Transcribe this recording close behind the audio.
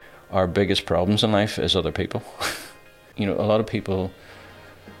our biggest problems in life is other people. You know, a lot of people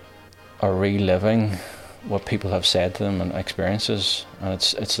are reliving what people have said to them and experiences, and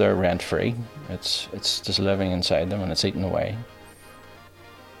it's there rent free. It's just living inside them, and it's eating away.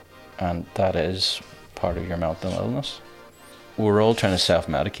 And that is part of your mental illness. We're all trying to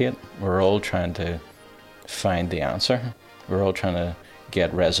self-medicate. We're all trying to find the answer. We're all trying to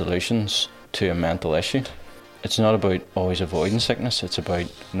get resolutions to a mental issue. It's not about always avoiding sickness. It's about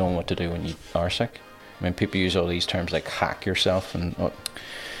knowing what to do when you are sick. I mean, people use all these terms like hack yourself, and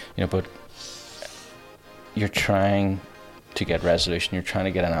but you're trying to get resolution. You're trying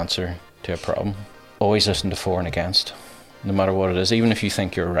to get an answer to a problem. Always listen to for and against, no matter what it is. Even if you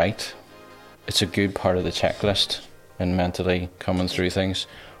think you're right, it's a good part of the checklist in mentally coming through things.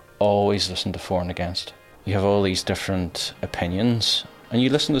 Always listen to for and against. You have all these different opinions, and you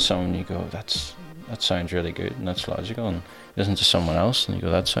listen to someone and you go, that sounds really good and that's logical, and you listen to someone else and you go,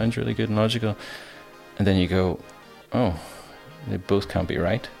 that sounds really good and logical, and then you go, oh, they both can't be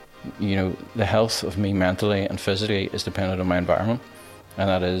right. You know, the health of me mentally and physically is dependent on my environment, and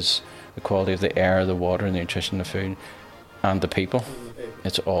that is the quality of the air, the water, the nutrition, the food, and the people.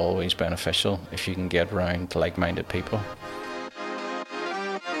 It's always beneficial if you can get around like-minded people.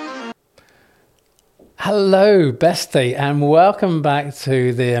 Hello, bestie, and welcome back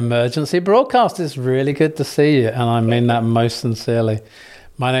to the emergency broadcast. It's really good to see you, and I mean that most sincerely.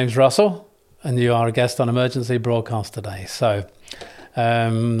 My name's Russell, and you are a guest on Emergency Broadcast today. So,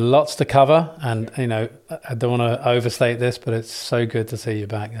 lots to cover, and I don't want to overstate this, but it's so good to see you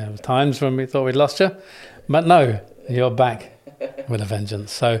back. There were times when we thought we'd lost you, but no, you're back with a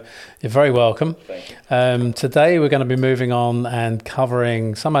vengeance. So you're very welcome. Today we're going to be moving on and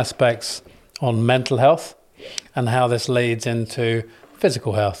covering some aspects on mental health and how this leads into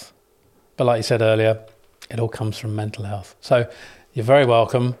physical health. But like you said earlier, it all comes from mental health. So you're very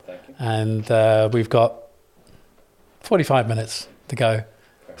welcome. And we've got 45 minutes to go.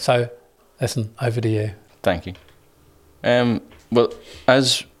 So listen, over to you. Thank you. Well,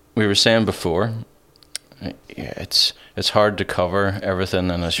 as we were saying before, it's hard to cover everything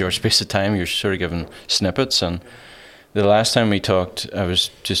in a short space of time. You're sort of given snippets. And the last time we talked, I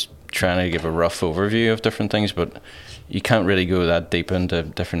was just trying to give a rough overview of different things, but you can't really go that deep into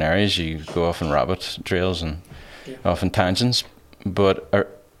different areas. You go off in rabbit trails and off in tangents. But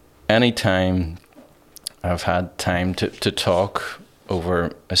any time I've had time to talk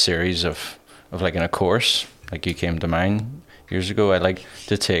over a series of like in a course, like you came to mine years ago, I like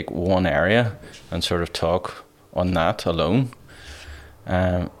to take one area and sort of talk on that alone.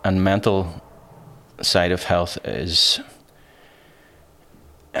 And mental side of health is,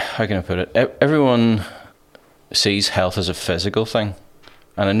 how can I put it? Everyone sees health as a physical thing.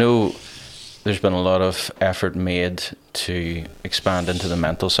 And I know there's been a lot of effort made to expand into the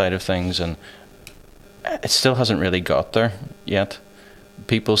mental side of things, and it still hasn't really got there yet.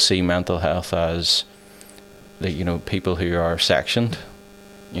 People see mental health as, people who are sectioned,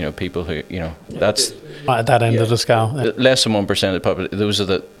 people who, that's... At that end of the scale. Yeah. Less than 1% of the population, those are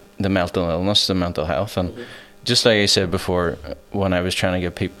the mental illness, the mental health. And just like I said before, when I was trying to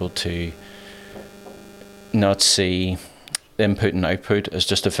get people to not see input and output as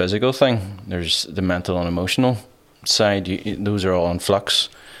just a physical thing, there's the mental and emotional side. Those are all in flux,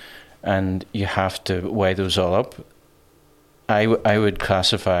 and you have to weigh those all up. I would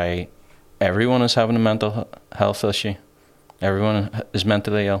classify everyone as having a mental health issue. Everyone is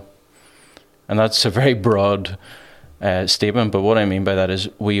mentally ill. And that's a very broad statement, but what I mean by that is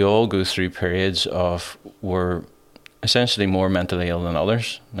we all go through periods of we're essentially more mentally ill than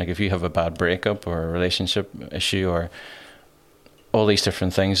others. Like if you have a bad breakup or a relationship issue or all these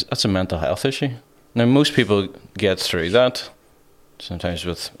different things, that's a mental health issue. Now most people get through that, sometimes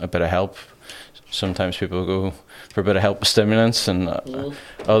with a bit of help. Sometimes people go for a bit of help with stimulants and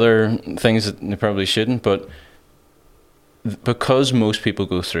other things that they probably shouldn't, but because most people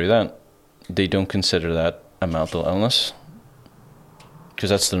go through that, they don't consider that a mental illness, because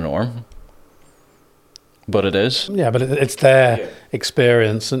that's the norm. But it is. Yeah, but it's their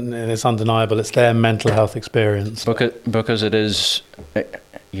experience, and it's undeniable. It's their mental health experience. Because it is,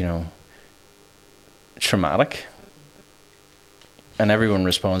 traumatic, and everyone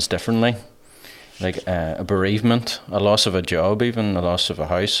responds differently. Like a bereavement, a loss of a job, even a loss of a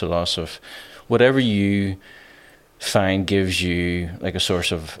house, a loss of whatever you find gives you like a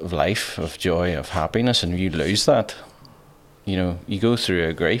source of life, of joy, of happiness, and you lose that, you go through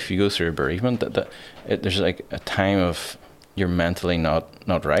a grief, you go through a bereavement, there's like a time of you're mentally not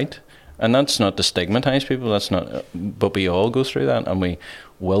right. And that's not to stigmatize people, that's not, but we all go through that, and we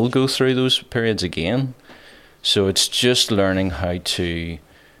will go through those periods again. So it's just learning how to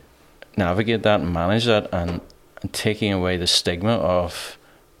navigate that and manage that, and taking away the stigma of,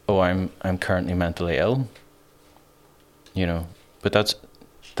 oh, I'm currently mentally ill. But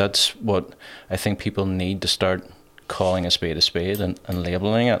that's what I think people need to start calling a spade and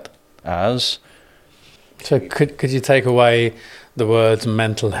labeling it as. So could you take away the words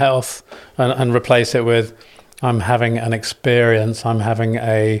mental health and replace it with, I'm having an experience, I'm having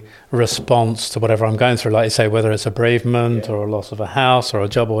a response to whatever I'm going through, like you say, whether it's a bereavement or a loss of a house or a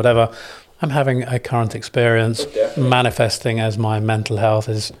job or whatever, I'm having a current experience manifesting as my mental health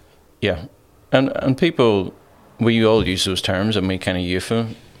is. Yeah. And people, we all use those terms and we kind of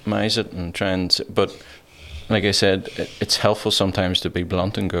euphemize it and try and, but like I said, it's helpful sometimes to be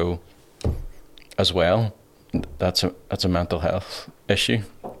blunt and go, as well, that's a mental health issue,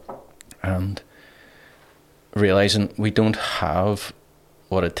 and realizing we don't have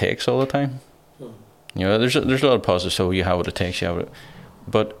what it takes all the time. There's a lot of positives. So you have what it takes,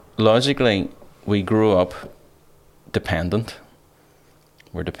 but logically we grew up dependent.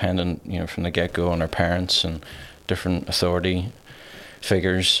 We're dependent, from the get-go on our parents and different authority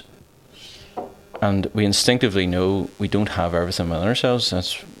figures, and we instinctively know we don't have everything within ourselves.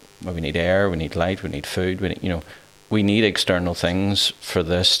 That's why we need air, we need light, we need food. We need external things for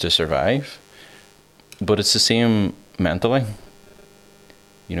this to survive. But it's the same mentally.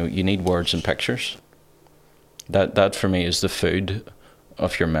 You need words and pictures. That for me is the food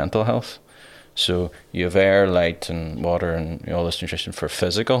of your mental health. So you have air, light, and water, and all this nutrition for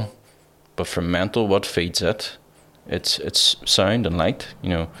physical, but for mental, what feeds it? It's sound and light.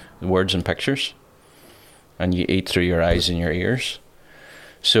 The words and pictures, and you eat through your eyes and your ears.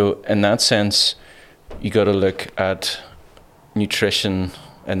 So in that sense, you got to look at nutrition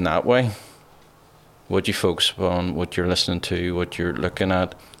in that way. What you focus on, what you're listening to, what you're looking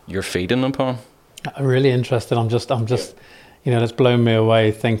at, you're feeding upon. I'm really interested. I'm just, it's blown me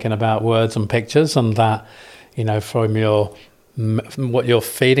away thinking about words and pictures, and that, from what you're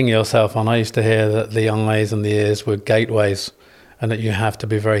feeding yourself on. I used to hear that the eyes and the ears were gateways, and that you have to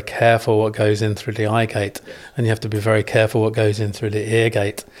be very careful what goes in through the eye gate, and you have to be very careful what goes in through the ear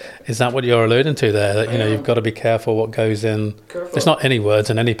gate. Is that what you're alluding to there? That, you've got to be careful what goes in. Careful. It's not any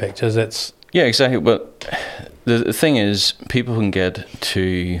words and any pictures, it's... Yeah, exactly. But the thing is, people can get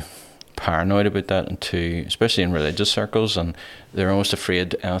too paranoid about that, and too, especially in religious circles, and they're almost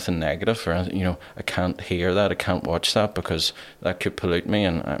afraid anything negative, or I can't hear that, I can't watch that because that could pollute me,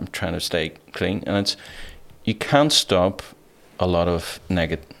 and I'm trying to stay clean. And you can't stop a lot of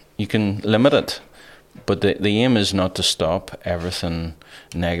negative. You can limit it, but the aim is not to stop everything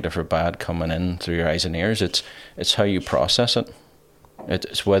negative or bad coming in through your eyes and ears. It's how you process it.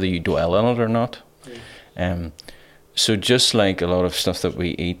 It's whether you dwell on it or not. So just like a lot of stuff that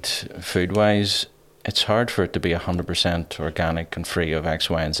we eat food-wise, it's hard for it to be 100% organic and free of X,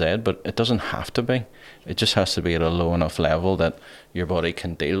 Y, and Z, but it doesn't have to be. It just has to be at a low enough level that your body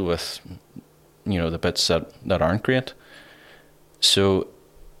can deal with, the bits that aren't great. So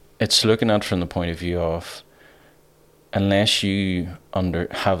it's looking at it from the point of view of, unless you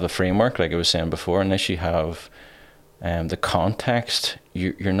have the framework, like I was saying before, unless you have the context,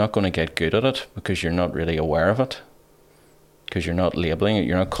 you're not going to get good at it, because you're not really aware of it, because you're not labeling it,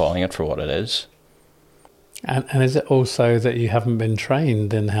 you're not calling it for what it is. And is it also that you haven't been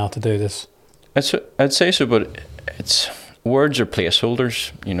trained in how to do this? I'd say so, but it's words are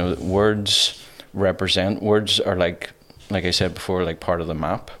placeholders. Words are like I said before, like part of the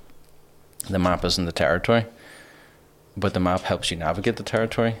map. The map isn't the territory, but the map helps you navigate the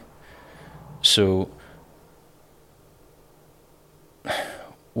territory. So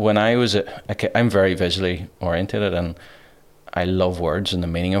when I was I'm very visually orientated, and I love words and the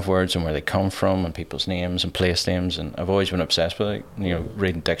meaning of words and where they come from and people's names and place names, and I've always been obsessed with it,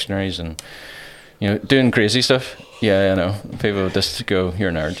 reading dictionaries and doing crazy stuff. Yeah, I know. People just go, "You're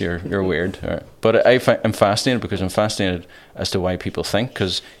a nerd. You're weird." But I'm fascinated, because I'm fascinated as to why people think.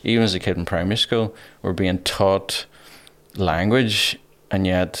 Because even as a kid in primary school, we're being taught language, and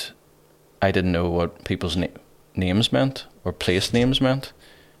yet I didn't know what people's names meant or place names meant.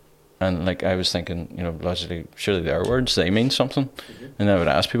 And I was thinking, logically, surely they are words. They mean something. Mm-hmm. And I would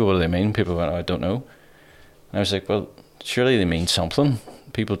ask people, what do they mean? People went, I don't know. And I was like, well, surely they mean something.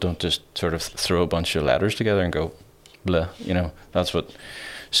 People don't just sort of throw a bunch of letters together and go, blah, that's what.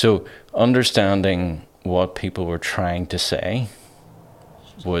 So understanding what people were trying to say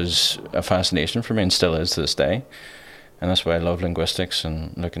was a fascination for me, and still is to this day. And that's why I love linguistics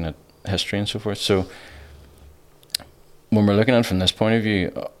and looking at history and so forth. So when we're looking at it from this point of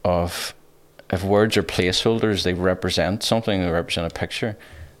view of, if words are placeholders, they represent something, they represent a picture.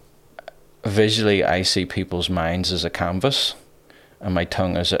 Visually, I see people's minds as a canvas, and my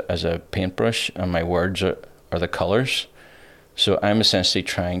tongue as a paintbrush, and my words are the colours. So I'm essentially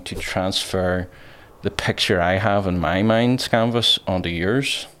trying to transfer the picture I have in my mind's canvas onto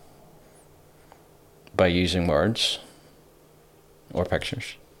yours by using words or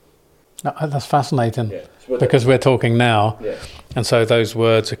pictures. That's fascinating, because we're talking now, and so those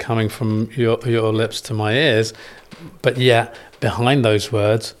words are coming from your lips to my ears, but yet behind those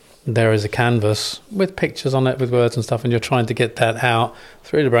words there is a canvas with pictures on it, with words and stuff, and you're trying to get that out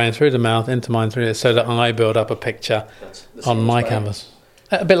through the brain, through the mouth, into mine, through it, so that I build up a picture on my canvas.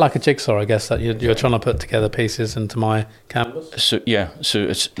 A bit like a jigsaw, I guess, that you're trying to put together pieces into my canvas. So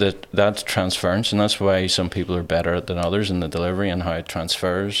it's that's transference, and that's why some people are better than others in the delivery and how it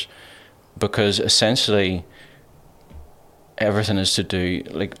transfers, because essentially everything is to do,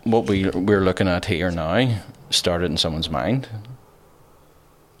 like what we're looking at here now started in someone's mind.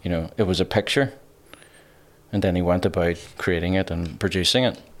 You know, it was a picture, and then he went about creating it and producing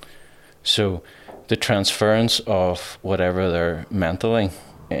it. So the transference of whatever they're mentally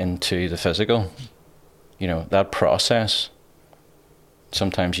into the physical, you know, that process,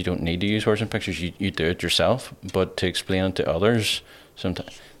 sometimes you don't need to use words and pictures, you do it yourself, but to explain it to others,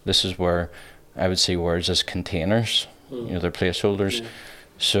 sometimes this is where I would see words as containers, you know, they're placeholders.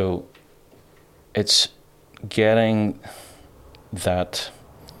 So it's getting that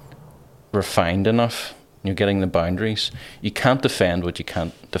refined enough, you're getting the boundaries. You can't defend what you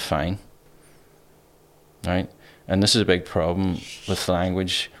can't define, right? And this is a big problem with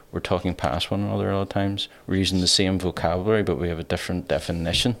language. We're talking past one another a lot of times. We're using the same vocabulary, but we have a different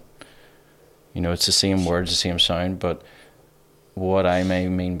definition. You know, it's the same words, the same sound, but what I may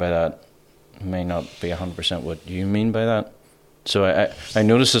mean by that may not be 100% what you mean by that. So I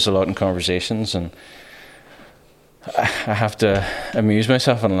notice this a lot in conversations, and I have to amuse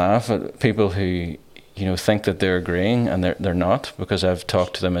myself and laugh at people who, you know, think that they're agreeing and they're not, because I've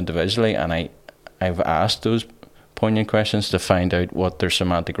talked to them individually and I've asked those poignant questions to find out what their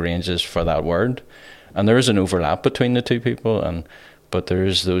semantic range is for that word, and there is an overlap between the two people, but there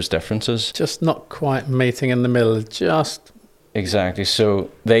is those differences. Just not quite meeting in the middle, just... Exactly. So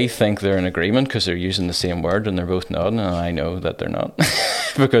they think they're in agreement because they're using the same word and they're both nodding, and I know that they're not.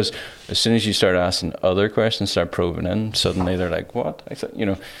 Because as soon as you start asking other questions, start probing in, suddenly they're like, what? I thought, you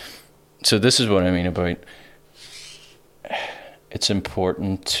know. So this is what I mean about, it's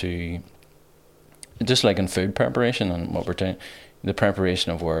important to, just like in food preparation and what we're doing, the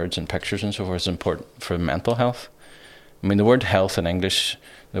preparation of words and pictures and so forth is important for mental health. I mean, the word health in English,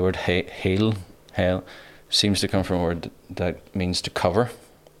 the word heal, seems to come from a word that means to cover.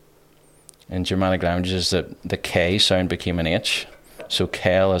 In Germanic languages, the K sound became an H. So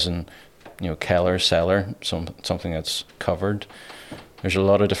kel as in, you know, keller, cellar, something that's covered. There's a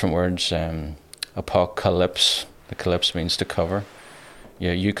lot of different words. Apocalypse, the calypse means to cover.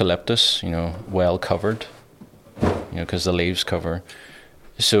 Yeah, eucalyptus, you know, well covered, you know, because the leaves cover.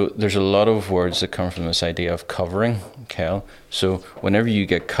 So there's a lot of words that come from this idea of covering, kel. So whenever you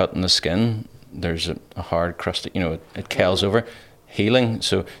get cut in the skin, there's a hard crust, you know, it kels over. Healing,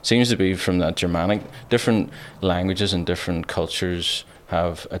 so it seems to be from that Germanic. Different languages and different cultures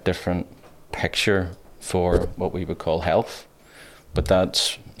have a different picture for what we would call health, but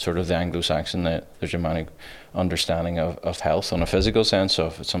that's sort of the Anglo-Saxon, the Germanic understanding of health on a physical sense,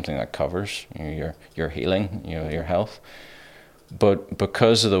 of it's something that covers, you know, your healing, you know, your health. But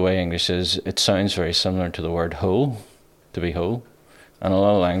because of the way English is, it sounds very similar to the word whole, to be whole, and a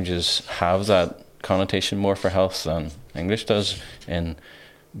lot of languages have that connotation more for health than English does, in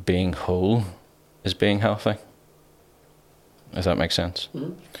being whole is being healthy, if that makes sense.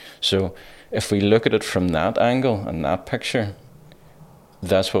 Mm-hmm. So if we look at it from that angle and that picture,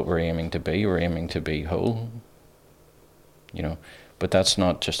 that's what we're aiming to be. We're aiming to be whole, you know, but that's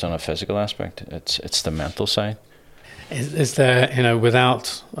not just on a physical aspect, it's the mental side. Is there, you know,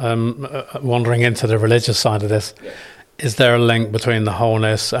 without wandering into the religious side of this, is there a link between the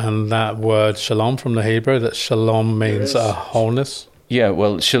wholeness and that word shalom from the Hebrew, that shalom means a wholeness? Yeah,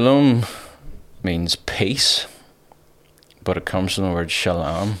 well, shalom means peace, but it comes from the word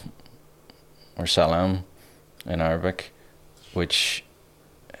shalom or salam in Arabic, which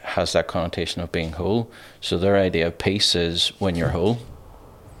has that connotation of being whole. So their idea of peace is when you're whole.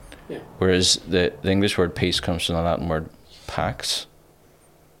 Yeah. Whereas the English word peace comes from the Latin word pax,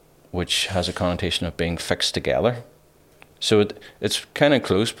 which has a connotation of being fixed together. So it's kind of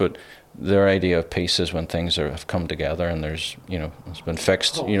close, but their idea of peace is when things have come together and there's, you know, it's been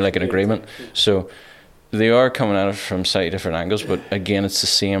fixed, you know, like an agreement. So they are coming at it from slightly different angles, but again, it's the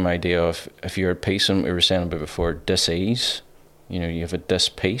same idea of, if you're at peace, and we were saying a bit before, dis-ease, you know, you have a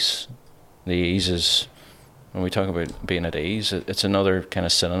dis-peace. The ease is When we talk about being at ease, it's another kind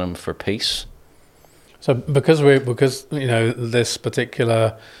of synonym for peace. So because this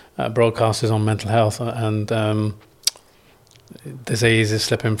particular broadcast is on mental health, and disease is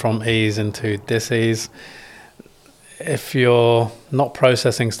slipping from ease into dis-ease. If you're not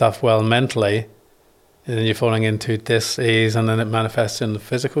processing stuff well mentally, then you're falling into dis-ease, and then it manifests in the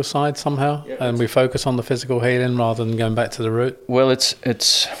physical side somehow. Yeah, and we focus on the physical healing rather than going back to the root. Well, it's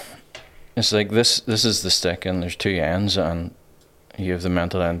like this is the stick, and there's two ends, and you have the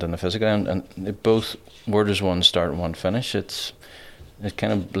mental end and the physical end, and both, where does one start and one finish? It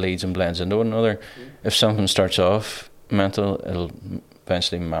kind of bleeds and blends into one another. If something starts off mental, it'll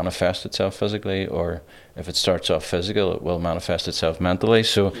eventually manifest itself physically, or if it starts off physical, it will manifest itself mentally.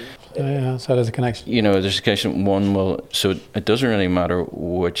 So so there's a connection. There's a connection. One will, so it doesn't really matter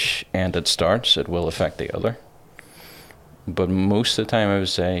which end it starts, it will affect the other. But most of the time I would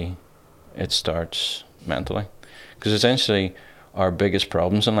say it starts mentally, because essentially our biggest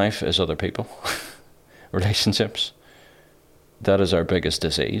problems in life is other people. Relationships. That is our biggest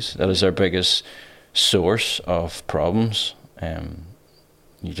disease. That is our biggest source of problems.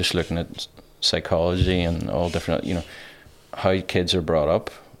 You're just looking at psychology and all different, how kids are brought up,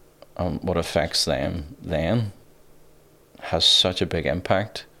 what affects them then has such a big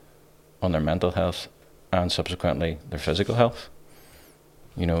impact on their mental health and subsequently their physical health.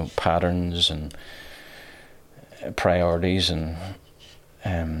 Patterns and priorities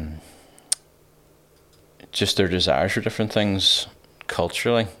and just their desires for different things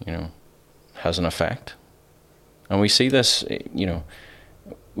culturally, has an effect. And we see this,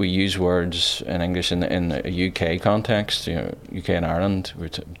 we use words in English in a UK context, UK and Ireland, we're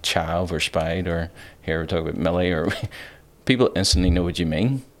child or spide, or here we're talking about Millie, or people instantly know what you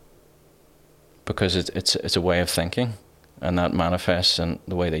mean because it's a way of thinking, and that manifests in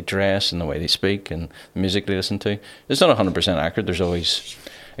the way they dress and the way they speak and the music they listen to. It's not 100% accurate. There's always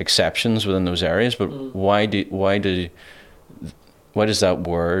exceptions within those areas, but why does that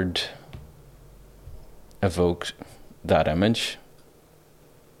word evoke that image?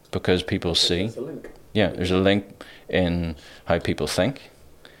 Because people see. There's a link in how people think,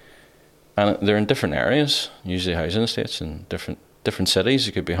 and they're in different areas, usually housing estates in different cities.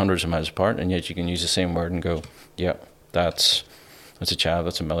 It could be hundreds of miles apart, and yet you can use the same word and go, yeah, that's a child,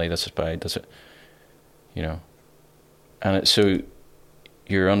 that's a Millie, that's a spide, that's and so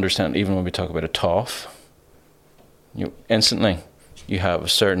you're understanding, even when we talk about a toff, instantly you have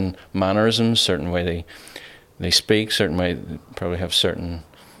certain mannerisms, certain way they speak, certain way they probably have certain.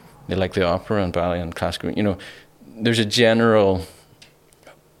 They like the opera and ballet and classical. There's a general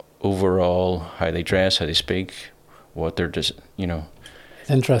overall how they dress, how they speak, what they're just. It's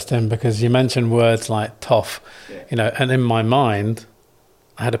interesting because you mentioned words like toff, and in my mind,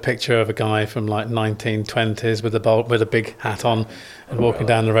 I had a picture of a guy from like 1920s with a big hat on and walking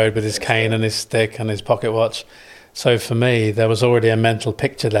down the road with his cane and his stick and his pocket watch. So for me, there was already a mental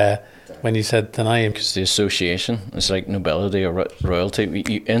picture there when you said the name. Because the association, it's like nobility or royalty.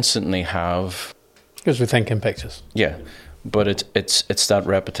 You instantly have. Because we think in pictures. Yeah, but it's that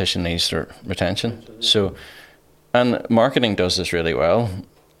repetition leads to retention. So, and marketing does this really well,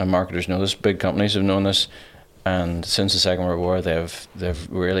 and marketers know this. Big companies have known this, and since the Second World War, they've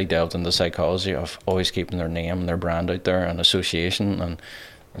really delved into the psychology of always keeping their name and their brand out there and association, and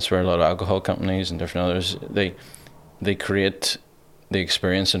that's where a lot of alcohol companies and different others they create the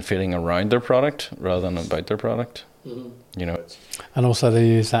experience and feeling around their product rather than about their product. And also they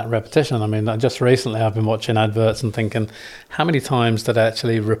use that repetition. I mean, just recently I've been watching adverts and thinking, how many times did they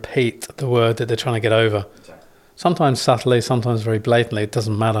actually repeat the word that they're trying to get over? Sometimes subtly, sometimes very blatantly. It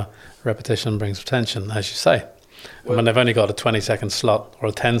doesn't matter. Repetition brings retention, as you say. And when they've only got a 20-second slot or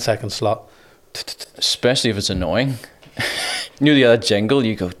a 10-second slot, especially if it's annoying. The other jingle,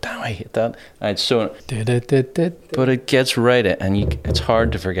 you go, damn, I hate that. But it gets right, and it's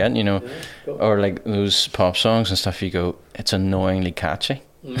hard to forget, or like those pop songs and stuff, you go, it's annoyingly catchy.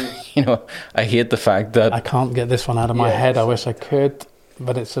 I hate the fact that I can't get this one out of my head. I wish I could,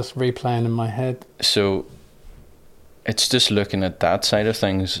 but it's just replaying in my head. So it's just looking at that side of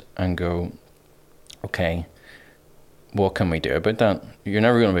things and go, okay, what can we do about that? You're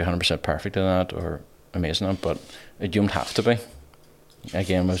never going to be 100% perfect in that or amazing at it, but you don't have to be.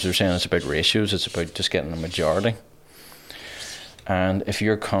 Again, as we were saying, it's about ratios. It's about just getting the majority. And if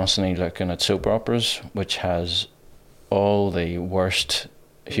you're constantly looking at soap operas, which has all the worst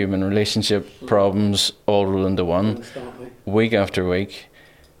human relationship problems all rolled into one, week after week,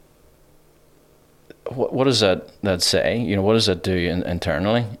 what does that say? What does that do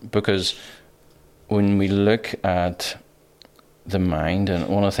internally? Because when we look at the mind, and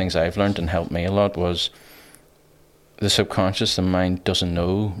one of the things I've learned and helped me a lot was the subconscious, the mind doesn't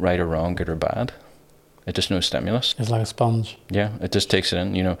know right or wrong, good or bad. It just knows stimulus. It's like a sponge. Yeah, it just takes it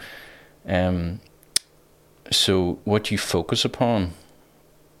in, you know. So what you focus upon,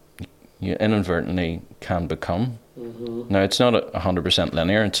 you inadvertently can become. Mm-hmm. Now, it's not 100%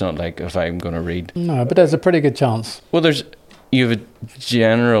 linear. It's not like if I'm going to read... No, but there's a pretty good chance. Well, you have a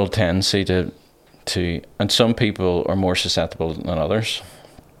general tendency to, and some people are more susceptible than others.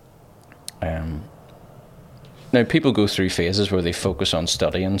 Now, people go through phases where they focus on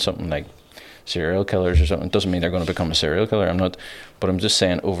studying something like serial killers or something. It doesn't mean they're going to become a serial killer. But I'm just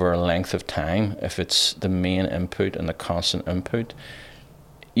saying over a length of time, if it's the main input and the constant input,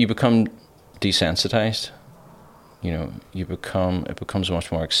 you become desensitized. You know, it becomes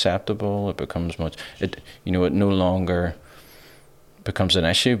much more acceptable. It no longer becomes an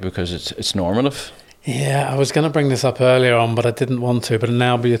issue because it's normative. Yeah, I was going to bring this up earlier on, but I didn't want to. But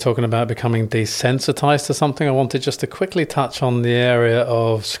now you're talking about becoming desensitized to something. I wanted just to quickly touch on the area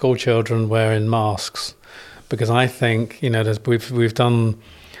of school children wearing masks, because I think, you know, we've done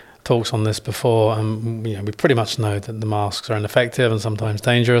talks on this before, and you know, we pretty much know that the masks are ineffective and sometimes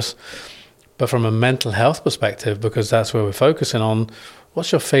dangerous. But from a mental health perspective, because that's where we're focusing on,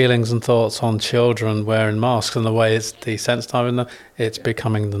 what's your feelings and thoughts on children wearing masks and the way it's desensitizing them, it's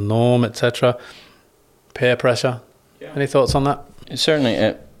becoming the norm, etc.? Peer pressure. Yeah. Any thoughts on that?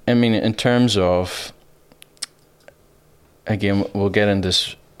 Certainly. I mean, in terms of, again, we'll get into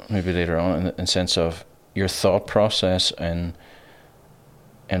this maybe later on in the sense of your thought process and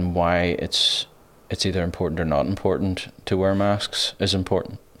why it's either important or not important to wear masks is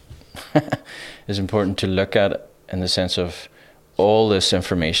important. Is important to look at in the sense of all this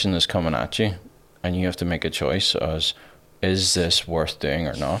information is coming at you, and you have to make a choice as, is this worth doing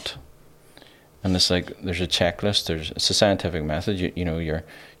or not? And it's like there's a checklist. It's a scientific method. You know,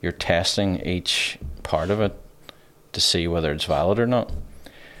 you're testing each part of it to see whether it's valid or not.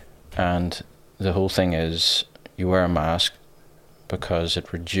 And the whole thing is you wear a mask because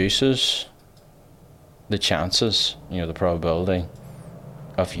it reduces the chances, you know, the probability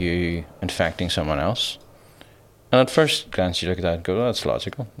of you infecting someone else. And at first glance you look at that and go, oh, that's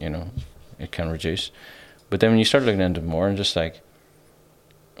logical, you know, it can reduce. But then when you start looking into more and just like,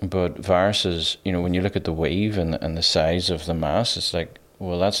 but viruses, you know, when you look at the weave and the size of the mass, it's like,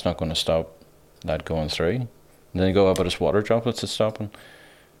 well, that's not going to stop that going through. And then they go, oh, but it's water droplets that's stopping.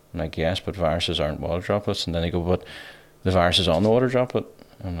 I'm like, yes, but viruses aren't water droplets. And then they go, but the virus is on the water droplet.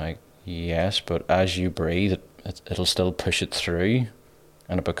 I'm like, yes, but as you breathe, it'll still push it through,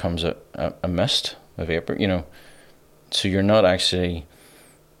 and it becomes a mist, a vapor, you know. So you're not actually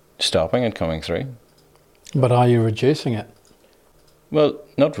stopping it coming through. But are you reducing it? Well,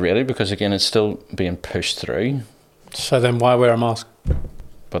 not really, because again, it's still being pushed through. So then why wear a mask?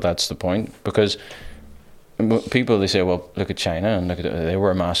 But that's the point, because people, they say, well, look at China and they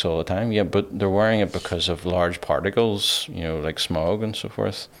wear masks all the time. Yeah, but they're wearing it because of large particles, you know, like smog and so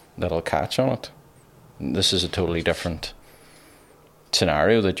forth, that'll catch on it. This is a totally different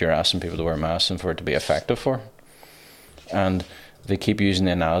scenario that you're asking people to wear masks and for it to be effective for. And they keep using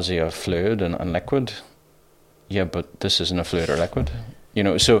the analogy of fluid and liquid. Yeah, but this isn't a fluid or liquid, you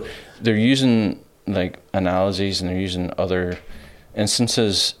know. So they're using like analogies and they're using other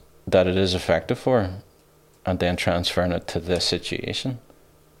instances that it is effective for, and then transferring it to this situation.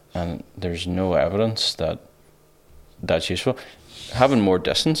 And there's no evidence that that's useful. Having more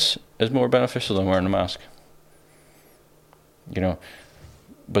distance is more beneficial than wearing a mask, you know.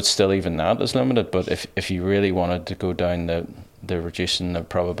 But still, even that is limited. But if you really wanted to go down the reducing the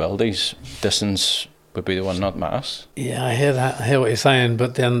probabilities, distance would be the one, not mass. Yeah, I hear that. I hear what you're saying,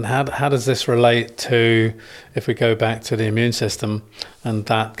 but then how does this relate to, if we go back to the immune system and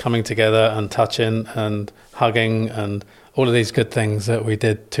that coming together and touching and hugging and all of these good things that we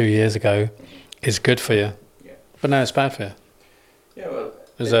did 2 years ago is good for you, yeah. But now it's bad for you. Yeah, well,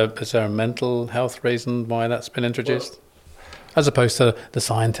 is there a mental health reason why that's been introduced, as opposed to the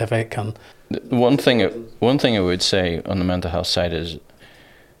scientific? And one thing I would say on the mental health side is,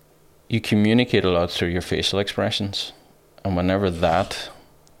 you communicate a lot through your facial expressions, and whenever that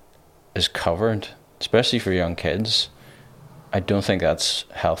is covered, especially for young kids, I don't think that's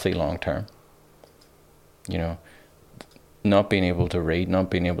healthy long term. You know, not being able to read, not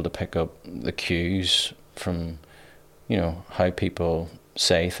being able to pick up the cues from, you know, how people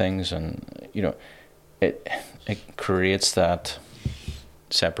say things, and you know, it creates that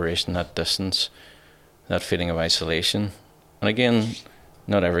separation, that distance, that feeling of isolation. And again,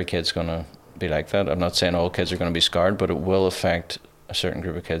 not every kid's going to be like that. I'm not saying all kids are going to be scarred, but it will affect a certain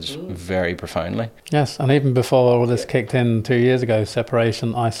group of kids very profoundly. Yes, and even before all this kicked in 2 years ago,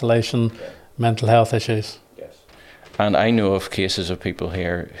 separation, isolation, mental health issues. Yes. And I know of cases of people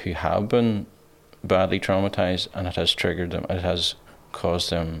here who have been badly traumatized, and it has triggered them. It has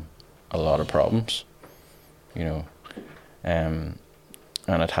caused them a lot of problems, you know, and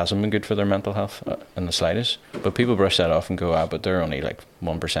it hasn't been good for their mental health in the slightest. But people brush that off and go, but they're only like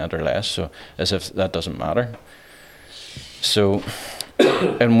 1% or less, so as if that doesn't matter. So,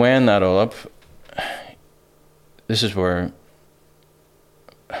 and weighing that all up, this is where,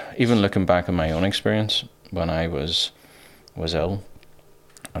 even looking back on my own experience when I was ill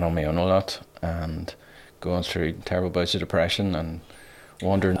and on my own a lot, and going through terrible bouts of depression and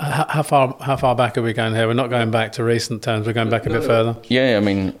wondering. How far back are we going here? We're not going back to recent times. We're going back a bit further. Yeah, I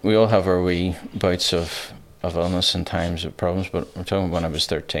mean, we all have our wee bouts of illness and times of problems, but we're talking when I was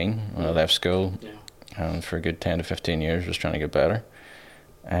 13, when I left school, and for a good 10 to 15 years was trying to get better.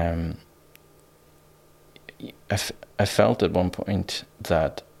 I felt at one point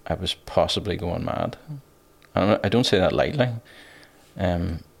that I was possibly going mad. And I don't say that lightly,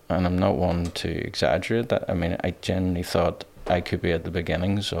 and I'm not one to exaggerate that. I mean, I genuinely thought I could be at the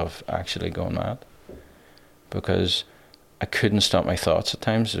beginnings of actually going mad, because I couldn't stop my thoughts at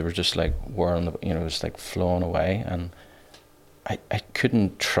times. They were just like whirling, it was like flowing away, and I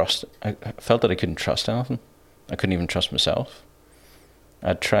couldn't trust. I felt that I couldn't trust anything. I couldn't even trust myself.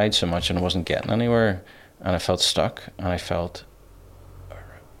 I'd tried so much and I wasn't getting anywhere, and I felt stuck, and I felt,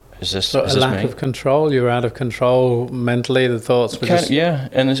 is this a lack me? Of control? You were out of control mentally. The thoughts were just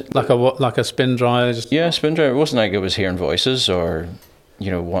and it's like a spin drive. Spin drive. It wasn't like I was hearing voices or,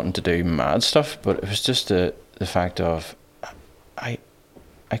 wanting to do mad stuff, but it was just the fact of, I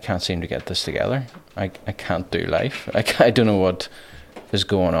can't seem to get this together. I can't do life. I don't know what is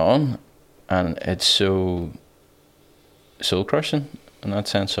going on, and it's so soul crushing in that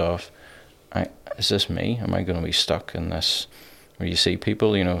sense of, is this me? Am I going to be stuck in this? Where you see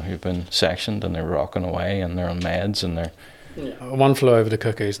people, who've been sectioned and they're rocking away and they're on meds and they're... One flew over the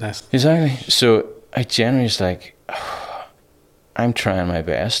cuckoo's nest. Exactly. So I generally was like, I'm trying my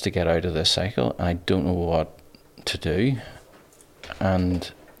best to get out of this cycle, and I don't know what to do.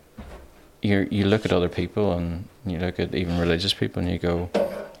 And you look at other people, and you look at even religious people, and you go,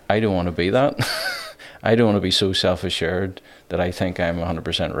 I don't want to be that. I don't want to be so self-assured that I think I'm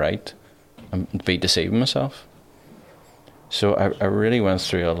 100% right and be deceiving myself. So I really went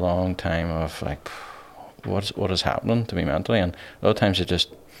through a long time of like, what is happening to me mentally, and a lot of times I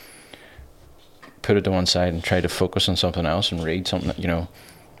just put it to one side and try to focus on something else and read something that,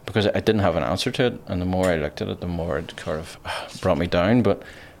 because I didn't have an answer to it, and the more I looked at it, the more it kind of brought me down. But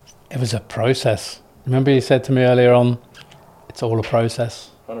it was a process. Remember you said to me earlier on, it's all a process.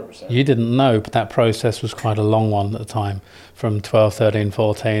 100%. You didn't know, but that process was quite a long one at the time, from 12, 13,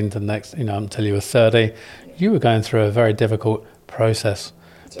 14 to the next, until you were 30. You were going through a very difficult process.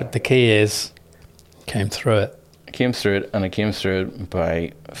 Exactly. But the key is, came through it. I came through it, and I came through it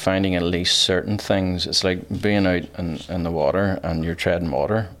by finding at least certain things. It's like being out in the water, and you're treading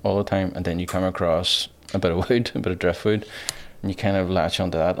water all the time, and then you come across a bit of wood, a bit of driftwood, and you kind of latch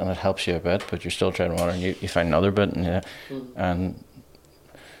onto that, and it helps you a bit, but you're still treading water, and you find another bit, and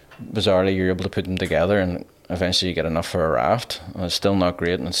bizarrely you're able to put them together, and eventually you get enough for a raft. And it's still not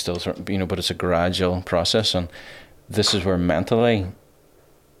great, and it's still, but it's a gradual process. And this is where mentally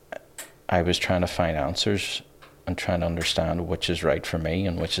I was trying to find answers and trying to understand which is right for me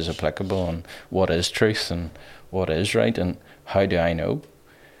and which is applicable, and what is truth and what is right, and how do I know.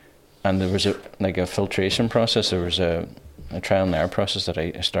 And there was a filtration process. There was a trial and error process that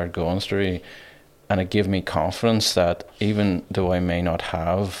I started going through, and it gave me confidence that even though I may not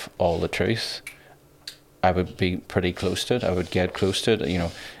have all the truth, I would be pretty close to it. I would get close to it.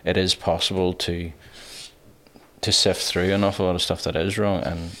 It is possible to sift through an awful lot of stuff that is wrong,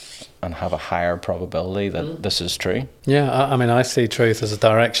 and have a higher probability that this is true. Yeah, I mean, I see truth as a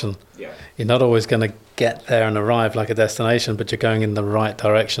direction. Yeah. You're not always going to get there and arrive like a destination, but you're going in the right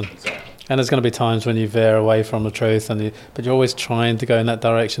direction. Exactly. And there's going to be times when you veer away from the truth, but you're always trying to go in that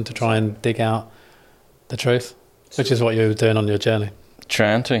direction to try and dig out the truth, which is what you were doing on your journey.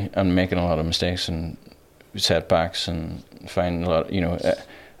 Trying to, and making a lot of mistakes and setbacks, and finding a lot,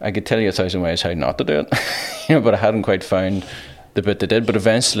 I could tell you 1,000 ways how not to do it, but I hadn't quite found the bit that did. But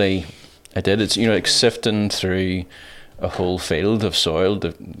eventually I did. It's, like sifting through a whole field of soil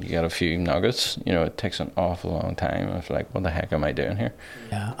to get a few nuggets. It takes an awful long time. I was like, what the heck am I doing here?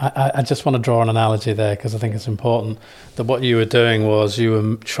 Yeah, I just want to draw an analogy there, because I think it's important that what you were doing was you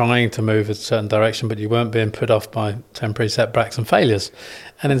were trying to move a certain direction, but you weren't being put off by temporary setbacks and failures.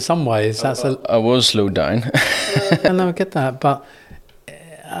 And in some ways, I was slowed down. I never get that, but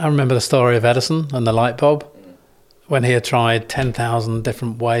I remember the story of Edison and the light bulb. When he had tried 10,000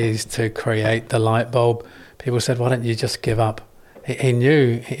 different ways to create the light bulb, people said, why don't you just give up? He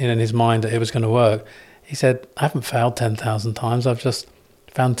knew in his mind that it was going to work. He said, I haven't failed 10,000 times. I've just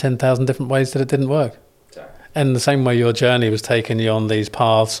found 10,000 different ways that it didn't work. Exactly. And the same way your journey was taking you on these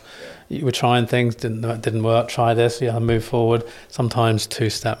paths, you were trying things, didn't work, try this, you had to move forward, sometimes 2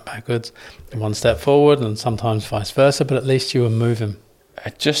 steps backwards, 1 step forward, and sometimes vice versa, but at least you were moving.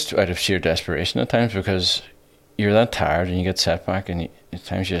 Just out of sheer desperation at times, because you're that tired and you get setback, and at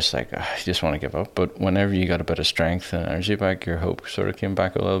times you're just like, you just want to give up. But whenever you got a bit of strength and energy back, your hope sort of came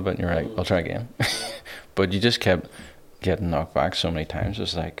back a little bit, and you're like, I'll try again. But you just kept getting knocked back so many times.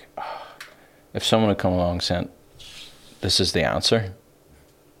 It's like, if someone had come along and said, this is the answer,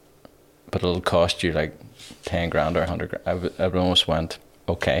 but it'll cost you like 10 grand or 100 grand, I would almost went,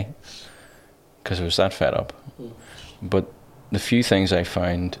 okay, because I was that fed up. But the few things I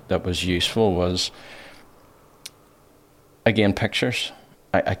found that was useful was, again, pictures.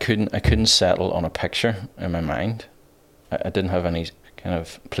 I couldn't settle on a picture in my mind. I didn't have any kind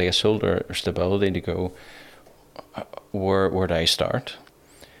of placeholder or stability to go, where do I start?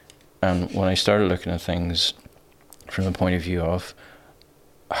 And when I started looking at things from the point of view of,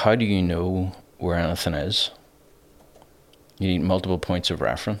 how do you know where anything is? You need multiple points of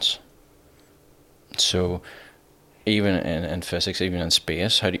reference. So even in physics, even in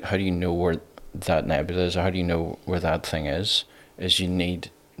space, how do you know where that nebula is, or how do you know where that thing is you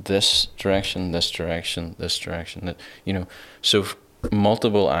need this direction, this direction, this direction, that, you know. So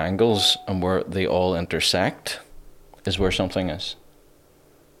multiple angles and where they all intersect is where something is.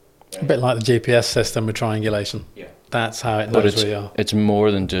 A bit like the GPS system with triangulation. Yeah. That's how it knows where you are. It's more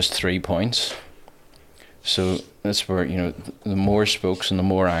than just 3 points. So that's where, you know, the more spokes and the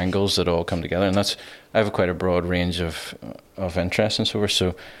more angles that all come together, and I have quite a broad range of interests and so forth.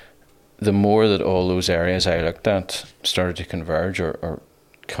 So the more that all those areas I looked at started to converge or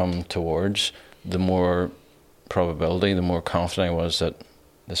come towards, the more probability, the more confident I was that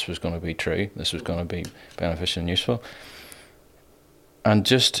this was going to be true, this was going to be beneficial and useful. And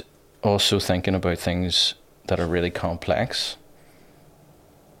just also thinking about things that are really complex.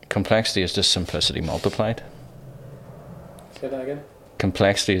 Complexity is just simplicity multiplied. Say that again?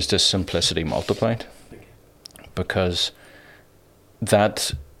 Complexity is just simplicity multiplied. Because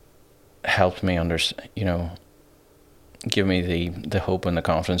that helped me give me the hope and the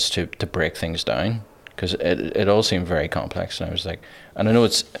confidence to break things down, because it all seemed very complex, and I was like, and I know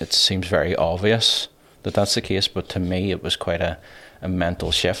it seems very obvious that that's the case, but to me it was quite a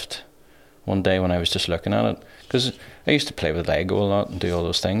mental shift one day when I was just looking at it, because I used to play with Lego a lot and do all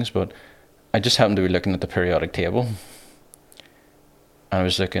those things, but I just happened to be looking at the periodic table, and I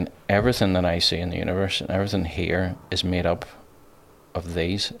was looking, everything that I see in the universe and everything here is made up of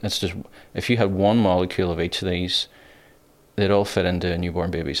these. It's just, if you had one molecule of each of these, they'd all fit into a newborn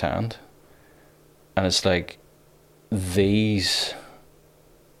baby's hand. And it's like, these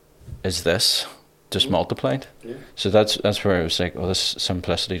is this just multiplied. Yeah. So that's where I was like, this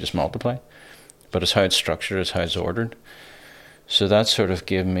simplicity just multiplied. But it's how it's structured, it's how it's ordered. So that sort of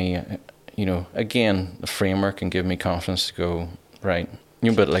gave me, again, the framework, and give me confidence to go, right,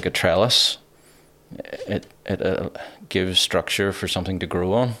 but like a trellis, it gives structure for something to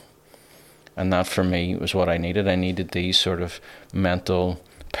grow on. And that for me was what I needed. I needed these sort of mental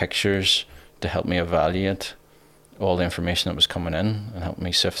pictures to help me evaluate all the information that was coming in and help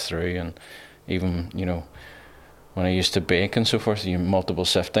me sift through. And even, when I used to bake and so forth, multiple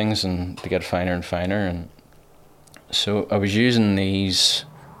siftings and to get finer and finer. And so I was using these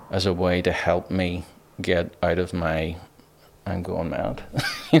as a way to help me get out of my, I'm going mad.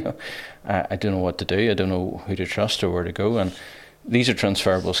 I don't know what to do. I don't know who to trust or where to go. And these are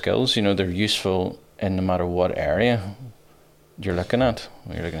transferable skills. They're useful in no matter what area you're looking at.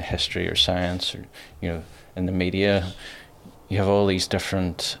 When you're looking at history or science, or in the media, you have all these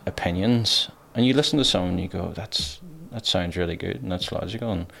different opinions, and you listen to someone and you go, that sounds really good and that's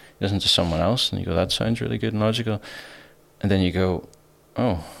logical, and you listen to someone else and you go, that sounds really good and logical, and then you go,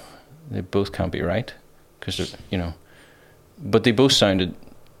 oh, they both can't be right, because but they both sounded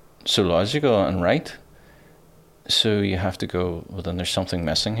so logical and right. So you have to go, well, then there's something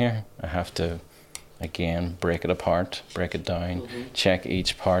missing here. I have to, again, break it apart, break it down, check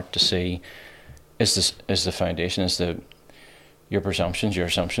each part to see, is the foundation, your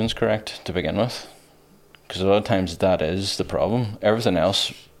assumptions correct to begin with? Because a lot of times that is the problem. Everything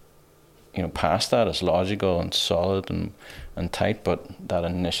else, past that is logical and solid and tight, but that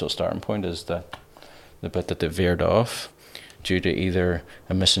initial starting point is the bit that they veered off due to either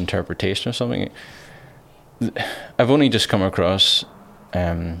a misinterpretation of something. I've only just come across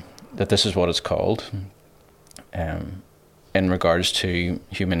that this is what it's called in regards to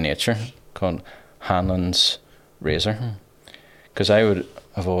human nature, called Hanlon's razor. Because I would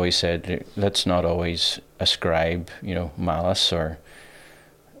have always said, let's not always ascribe, malice or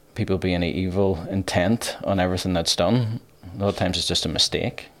people being evil intent on everything that's done. A lot of times it's just a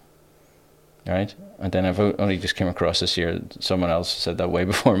mistake, right? And then I've only just came across this year, someone else said that way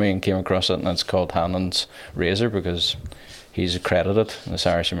before me and came across it, and it's called Hanlon's razor, because he's credited, this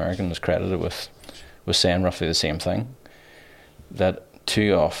Irish American was credited with saying roughly the same thing. That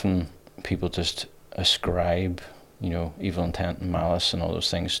too often people just ascribe, evil intent and malice and all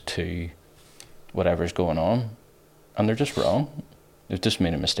those things to whatever's going on, and they're just wrong. They've just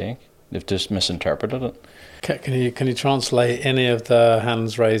made a mistake. They've just misinterpreted it. Can you translate any of the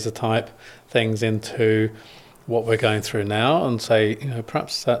Hanlon's razor type things into what we're going through now and say,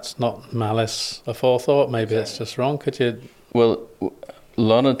 perhaps that's not malice aforethought, maybe it's just wrong? Could you? Well, a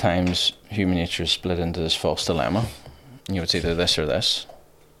lot of times human nature is split into this false dilemma. It's either this or this.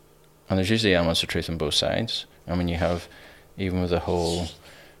 And there's usually elements of truth on both sides. I mean, you have, even with the whole,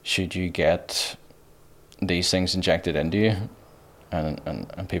 should you get these things injected into you?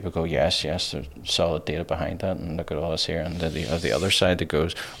 And people go, yes, there's solid data behind that, and look at all this here. And then the other side that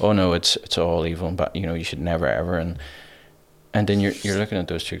goes, oh no, it's all evil, but you should never ever. And then you're looking at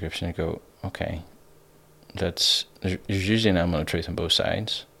those two groups and you go, okay, there's usually an element of truth on both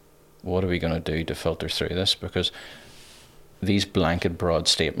sides. What are we going to do to filter through this? Because these blanket broad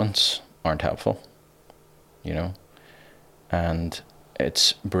statements aren't helpful, and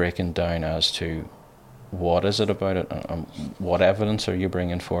it's breaking down as to what is it about it, and what evidence are you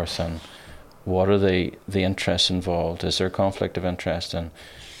bringing forth, and what are the interests involved? Is there conflict of interest, and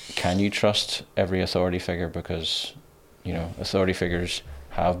can you trust every authority figure? Because authority figures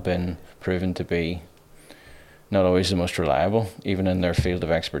have been proven to be not always the most reliable, even in their field of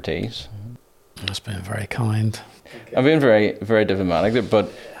expertise. That's been very kind. I've been very, very diplomatic,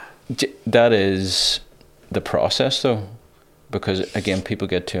 but that is the process, though, because again, people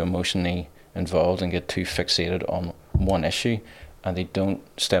get too emotionally involved and get too fixated on one issue, and they don't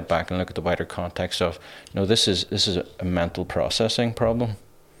step back and look at the wider context of, no, this is a mental processing problem,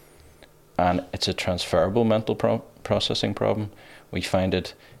 and it's a transferable mental processing problem. We find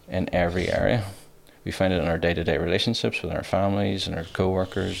it in every area. We find it in our day-to-day relationships with our families and our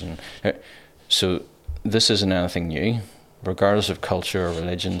co-workers, and so this isn't anything new, regardless of culture or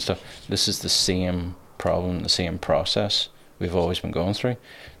religion and stuff. This is the same problem, the same process we've always been going through.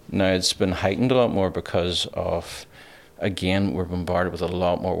 Now, it's been heightened a lot more because of, again, we're bombarded with a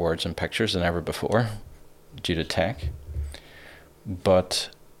lot more words and pictures than ever before due to tech. But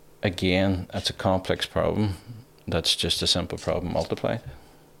again, it's a complex problem that's just a simple problem multiplied,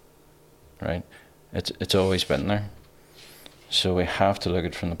 right? It's always been there. So we have to look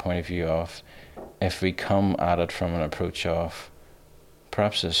at it from the point of view of, if we come at it from an approach of,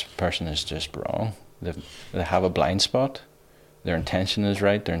 perhaps this person is just wrong. They have a blind spot. Their intention is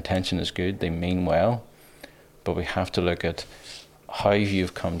right, their intention is good, they mean well, but we have to look at how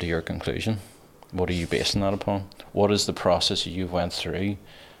you've come to your conclusion. What are you basing that upon? What is the process you've went through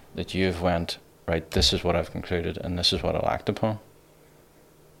that you've went, right, this is what I've concluded and this is what I'll act upon?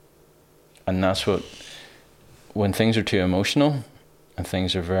 And that's what, when things are too emotional and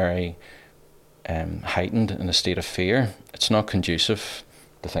things are very heightened in a state of fear, it's not conducive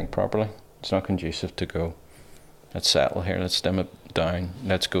to think properly. It's not conducive to go, let's settle here, let's dim it down,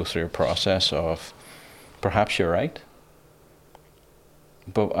 let's go through a process of, perhaps you're right,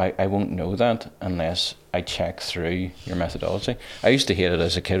 but I won't know that unless I check through your methodology. I used to hate it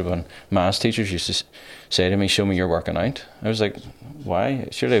as a kid when maths teachers used to say to me, show me you're working out. I was like, why?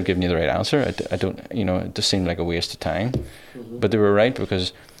 Surely I've given you the right answer. I don't, it just seemed like a waste of time. Mm-hmm. But they were right,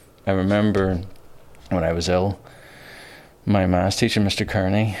 because I remember when I was ill, my maths teacher, Mr.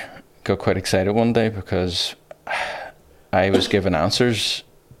 Kearney, got quite excited one day because I was giving answers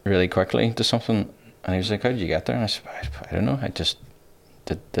really quickly to something, and he was like, how did you get there? And I said, I don't know, I just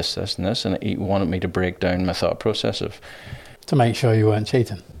did this, and this, and he wanted me to break down my thought process of... To make sure you weren't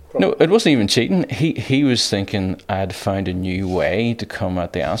cheating. No, it wasn't even cheating. He was thinking I'd found a new way to come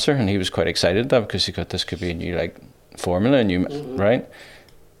at the answer, and he was quite excited at that, because he thought this could be a new formula, a new right?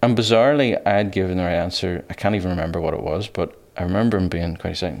 And bizarrely, I had given the right answer. I can't even remember what it was, but I remember him being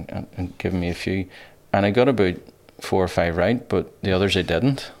quite excited and giving me a few, and I got about 4 or 5 right, but the others I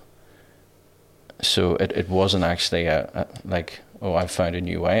didn't. So it wasn't actually I found a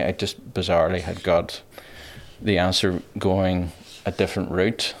new way. I just bizarrely had got the answer going a different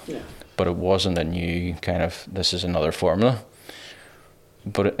route, but it wasn't a new kind of, this is another formula.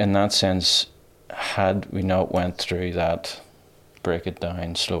 But in that sense, had we not went through that, break it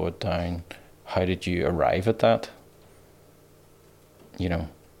down, slow it down, how did you arrive at that?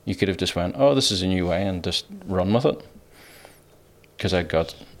 You could have just went, oh, this is a new way, and just run with it, because I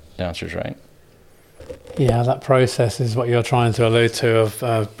got the answers right. Yeah, that process is what you're trying to allude to,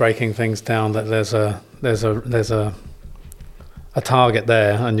 of breaking things down. That there's a target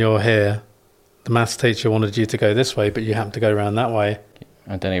there, and you're here. The maths teacher wanted you to go this way, but you happen to go around that way.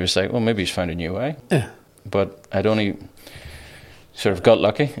 And then he was like, well, maybe he's found a new way. Yeah. But I'd only sort of got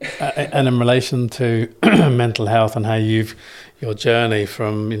lucky. And in relation to mental health and how your journey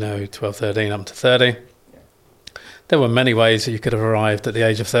from 12, 13 up to 30, there were many ways that you could have arrived at the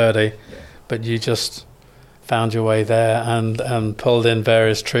age of 30, but you just found your way there and pulled in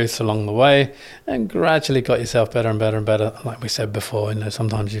various truths along the way and gradually got yourself better and better and better. Like we said before,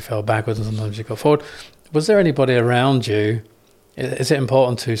 sometimes you fell backwards and sometimes you got forward. Was there anybody around you? Is it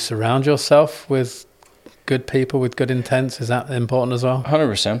important to surround yourself with good people with good intents? Is that important as well?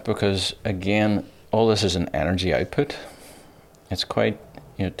 100%, because again, all this is an energy output. It's quite,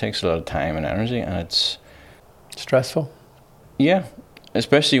 it takes a lot of time and energy, and it's stressful. Yeah,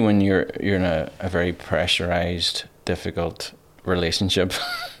 especially when you're in a very pressurized, difficult relationship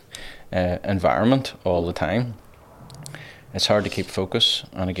environment all the time. It's hard to keep focus,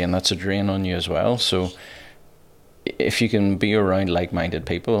 and again, that's a drain on you as well. So if you can be around like-minded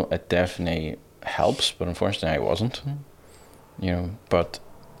people, it definitely helps, but unfortunately I wasn't. But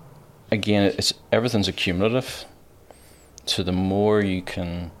again, everything's accumulative. So the more you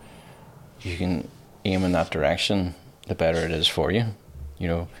can aim in that direction, the better it is for you.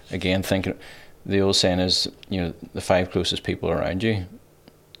 Again, thinking, the old saying is, the 5 closest people around you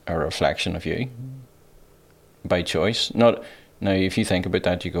are a reflection of you by choice. Not now, if you think about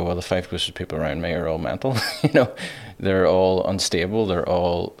that, you go, well, the 5 closest people around me are all mental. They're all unstable. They're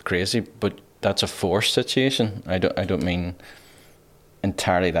all crazy. But that's a forced situation. I don't mean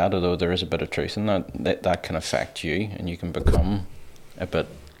entirely that, although there is a bit of truth in that can affect you, and you can become a bit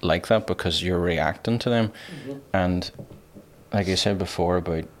like that because you're reacting to them. Mm-hmm. And like I said before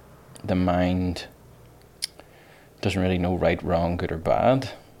about the mind doesn't really know right, wrong, good or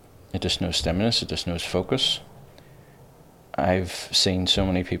bad. It just knows stimulus. It just knows focus. I've seen so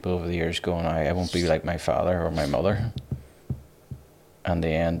many people over the years going, I won't be like my father or my mother, and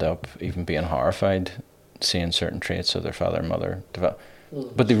they end up even being horrified seeing certain traits of their father and mother develop.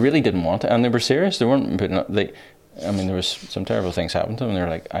 But they really didn't want it, and they were serious. They weren't. There was some terrible things happened to them. They're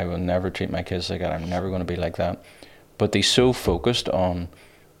like, I will never treat my kids like that. I'm never going to be like that. But they so focused on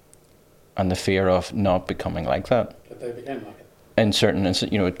the fear of not becoming like that. That they became like it. In certain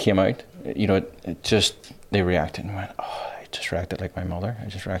instances, it came out. It just, they reacted and went, oh, I just reacted like my mother. I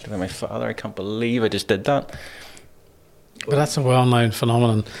just reacted like my father. I can't believe I just did that. But that's a well-known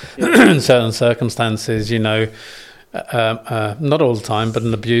phenomenon in certain circumstances. Not all the time, but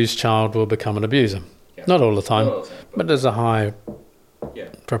an abused child will become an abuser. Yeah. Not all the time, but there's a high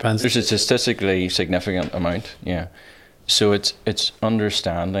propensity. There's a statistically significant amount, yeah. So it's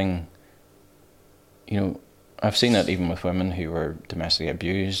understanding, I've seen that even with women who were domestically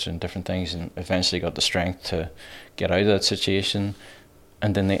abused and different things, and eventually got the strength to get out of that situation,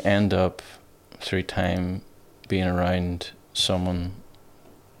 and then they end up through time being around someone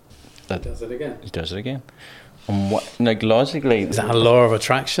that does it again. And logically, is that a law of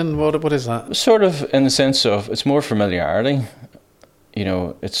attraction? What is that? Sort of, in the sense of it's more familiarity.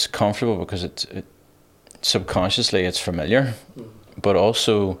 It's comfortable because it subconsciously it's familiar, but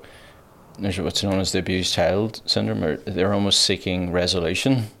also there's what's known as the abused child syndrome, or they're almost seeking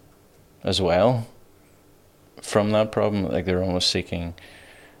resolution as well from that problem. Like they're almost seeking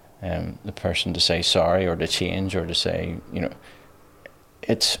the person to say sorry or to change or to say,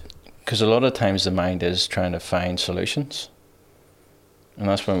 it's because a lot of times the mind is trying to find solutions, and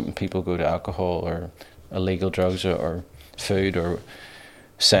that's when people go to alcohol or illegal drugs or food or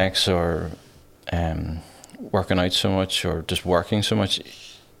sex or working out so much or just working so much.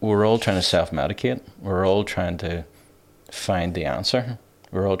 We're all trying to self-medicate. We're all trying to find the answer.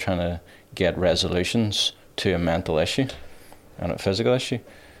 We're all trying to get resolutions to a mental issue and a physical issue.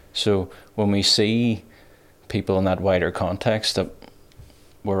 So when we see people in that wider context, that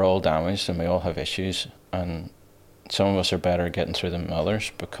we're all damaged and we all have issues, and some of us are better at getting through them than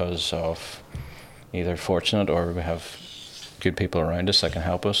others because of either fortunate or we have good people around us that can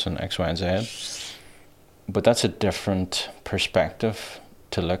help us in X, Y, and Z. But that's a different perspective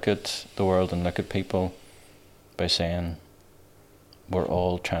to look at the world and look at people by saying we're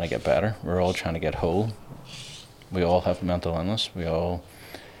all trying to get better, we're all trying to get whole, we all have mental illness,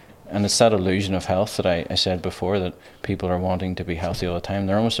 and it's that illusion of health that I said before, that people are wanting to be healthy all the time.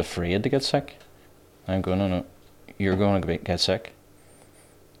 They're almost afraid to get sick. I'm going, no, you're going to get sick.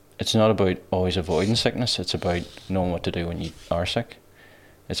 It's not about always avoiding sickness, it's about knowing what to do when you are sick.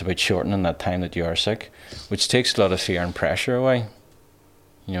 It's about shortening that time that you are sick, which takes a lot of fear and pressure away.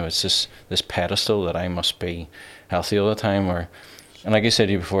 You know, it's this pedestal that I must be healthy all the time, and like I said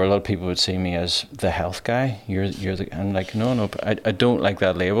to you before, a lot of people would see me as the health guy. I'm like, no, I don't like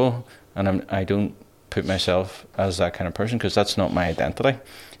that label, and I don't put myself as that kind of person, because that's not my identity.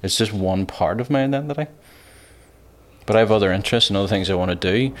 It's just one part of my identity. But I have other interests and other things I want to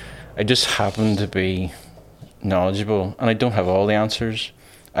do. I just happen to be knowledgeable, and I don't have all the answers.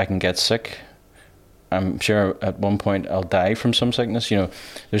 I can get sick. I'm sure at one point I'll die from some sickness. You know,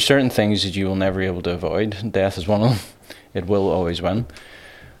 there's certain things that you will never be able to avoid. Death is one of them. It will always win.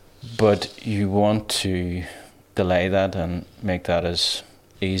 But you want to delay that and make that as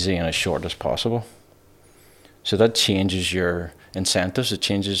easy and as short as possible. So that changes your incentives, it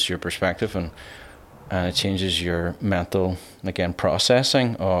changes your perspective, and it changes your mental, again,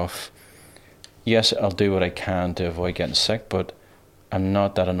 processing of, yes, I'll do what I can to avoid getting sick, but I'm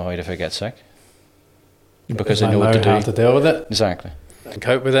not that annoyed if I get sick. Because I know what to do. How to deal with it. Exactly. And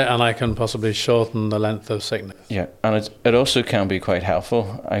cope with it, and I can possibly shorten the length of sickness. Yeah, and it also can be quite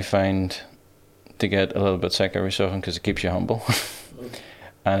helpful, I find, to get a little bit sick every so often, because it keeps you humble.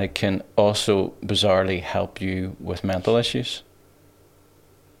 And it can also bizarrely help you with mental issues.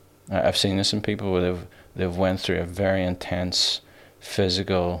 I've seen this in people where they've went through a very intense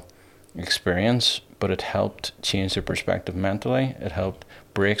physical experience, but it helped change their perspective mentally. It helped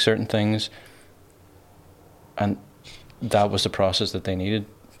break certain things, and that was the process that they needed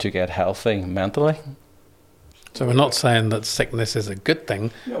to get healthy mentally. So we're not saying that sickness is a good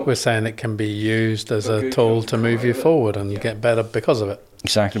thing. No. We're saying it can be used as a tool to move you forward and get better because of it.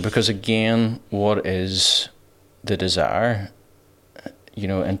 Exactly, because again, what is the desire? You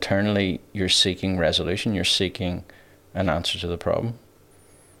know, internally you're seeking resolution, you're seeking an answer to the problem.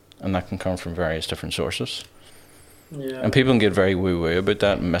 And that can come from various different sources. Yeah. And people can get very woo-woo about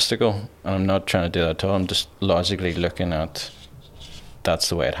that, and mystical. And I'm not trying to do that at all. I'm just logically looking at that's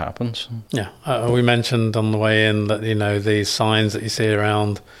the way it happens. Yeah, we mentioned on the way in that, you know, these signs that you see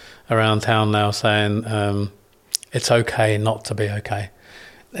around town now saying it's okay not to be okay.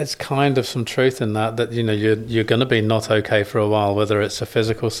 There's kind of some truth in that you know, you're going to be not okay for a while, whether it's a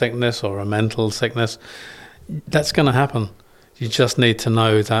physical sickness or a mental sickness. That's going to happen. You just need to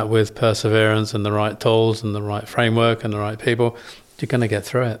know that with perseverance and the right tools and the right framework and the right people, you're going to get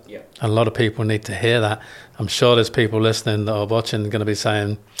through it. Yeah. A lot of people need to hear that. I'm sure there's people listening that are watching going to be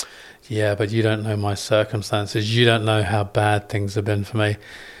saying, yeah, but you don't know my circumstances. You don't know how bad things have been for me.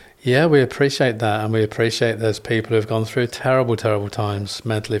 Yeah, we appreciate that, and we appreciate there's people who've gone through terrible, terrible times,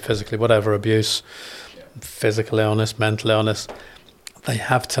 mentally, physically, whatever, abuse, physical illness, mental illness. They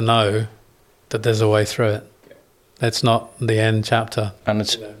have to know that there's a way through it. It's not the end chapter. And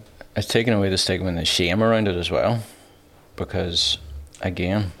it's taken away the stigma and the shame around it as well, because,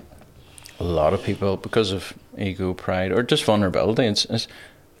 again, a lot of people, because of ego, pride, or just vulnerability, it's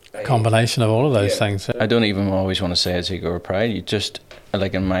a combination of all of those things. I don't even always want to say it's ego or pride. You just,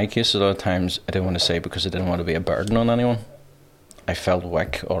 like in my case, a lot of times I didn't want to say because I didn't want to be a burden on anyone. I felt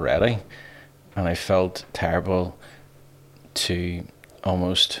weak already, and I felt terrible to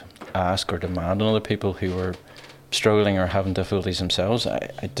almost ask or demand on other people who were struggling or having difficulties themselves.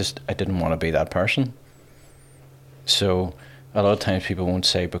 I didn't want to be that person. So a lot of times people won't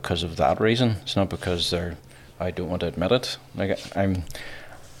say because of that reason. It's not because I don't want to admit it. Like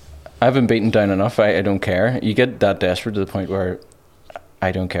I've been beaten down enough. I don't care. You get that desperate to the point where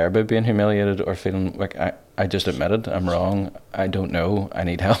I don't care about being humiliated or feeling like I just admit it. I'm wrong. I don't know. I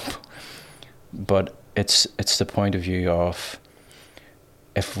need help. But it's the point of view of,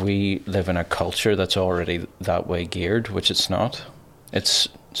 if we live in a culture that's already that way geared, which it's not, it's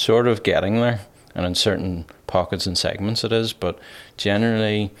sort of getting there, and in certain pockets and segments it is, but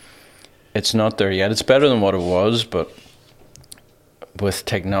generally it's not there yet. It's better than what it was, but with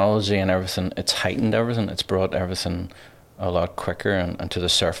technology and everything, it's heightened everything. It's brought everything a lot quicker and to the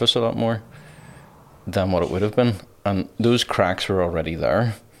surface a lot more than what it would have been. And those cracks were already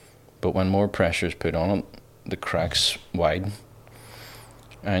there, but when more pressure is put on it, the cracks widen.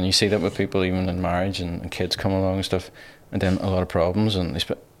 And you see that with people even in marriage and kids come along and stuff, and then a lot of problems.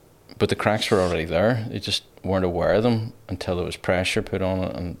 But the cracks were already there. They just weren't aware of them until there was pressure put on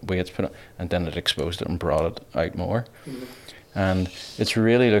it and weights put on, and then it exposed it and brought it out more. Mm-hmm. And it's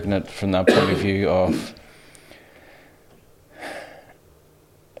really looking at from that point of view of,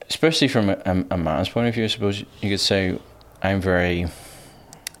 especially from a man's point of view, I suppose you could say I'm very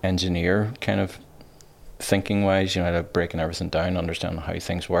engineer kind of thinking wise, you know, I like breaking everything down, understand how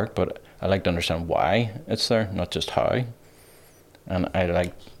things work, but I like to understand why it's there, not just how. And I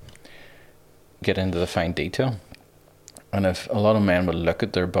like get into the fine detail. And if a lot of men would look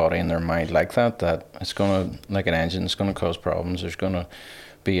at their body and their mind like that it's going to, like an engine, it's going to cause problems. There's going to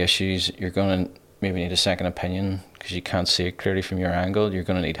be issues. You're going to maybe need a second opinion because you can't see it clearly from your angle. You're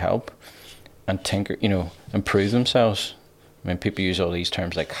going to need help and tinker, improve themselves. I mean, people use all these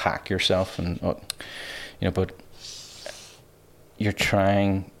terms like hack yourself and, but you're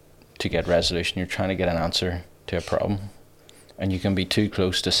trying to get resolution. You're trying to get an answer to a problem, and you can be too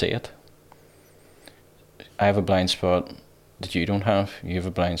close to see it. I have a blind spot that you don't have. You have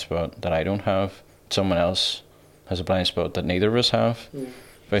a blind spot that I don't have. Someone else has a blind spot that neither of us have.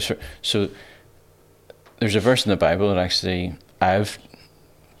 So there's a verse in the Bible that actually I've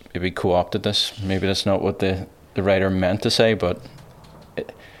maybe co-opted this. Maybe that's not what the writer meant to say, but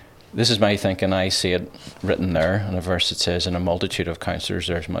this is my thinking. I see it written there in a verse that says, "In a multitude of counselors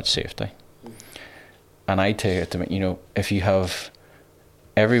there's much safety." And I take it to mean, if you have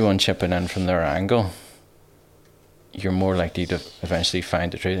everyone chipping in from their angle, you're more likely to eventually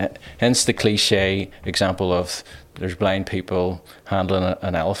find the truth. Hence the cliche example of there's blind people handling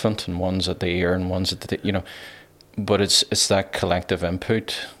an elephant, and one's at the ear and one's at the, but it's that collective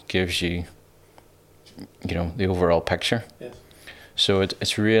input gives you, the overall picture. Yes. So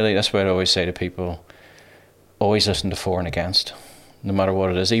it's really, that's why I always say to people, always listen to for and against, no matter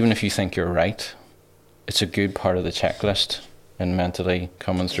what it is. Even if you think you're right, it's a good part of the checklist in mentally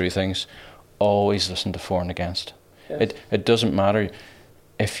coming through things. Always listen to for and against. Yes. It doesn't matter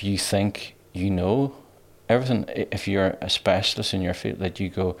if you think you know everything. If you're a specialist in your field, that you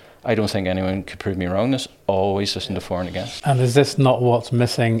go, I don't think anyone could prove me wrong. This always listen to for and against. And is this not what's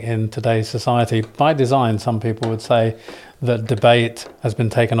missing in today's society? By design, some people would say that debate has been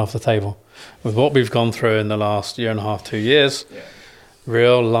taken off the table. With what we've gone through in the last year and a half, 2 years,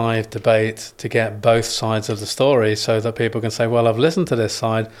 real live debate to get both sides of the story so that people can say, well, I've listened to this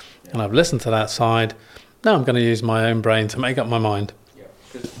side and I've listened to that side. Now I'm going to use my own brain to make up my mind.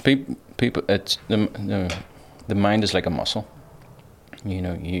 People, it's the mind is like a muscle.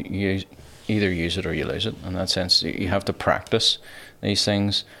 You either use it or you lose it. In that sense, you have to practice these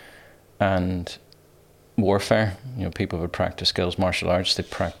things. And warfare, people would practice skills, martial arts. They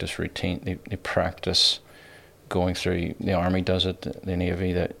practice routine. They practice going through. The army does it. The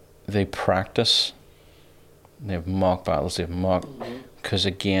navy. They practice. They have mock battles. They have mock, because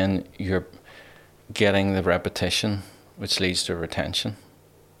again, you're getting the repetition, which leads to retention,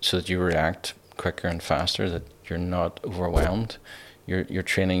 so that you react quicker and faster, that you're not overwhelmed. You're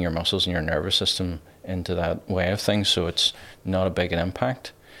training your muscles and your nervous system into that way of things, so it's not a big an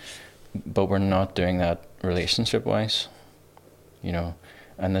impact. But we're not doing that relationship wise,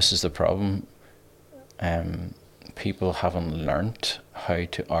 and this is the problem. People haven't learnt how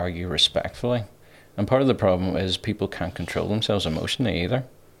to argue respectfully, and part of the problem is people can't control themselves emotionally either.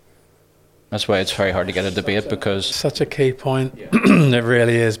 That's why it's very hard to get a debate, because... Such a key point. It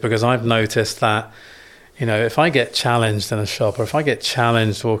really is, because I've noticed that, if I get challenged in a shop, or if I get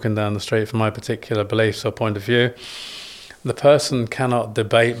challenged walking down the street for my particular beliefs or point of view, the person cannot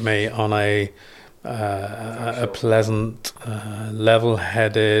debate me on a pleasant,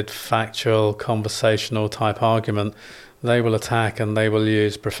 level-headed, factual, conversational type argument. They will attack and they will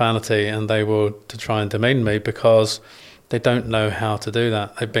use profanity and they will to try and demean me, because they don't know how to do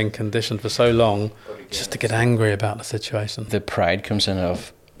that. They've been conditioned for so long just to get angry about the situation. The pride comes in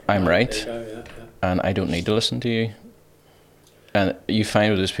of, I'm right, and I don't need to listen to you. And you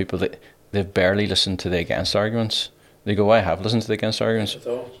find with those people that they've barely listened to the against arguments. They go, I have listened to the against arguments,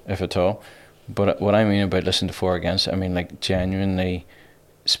 if at all. But what I mean about listen to for against, I mean like genuinely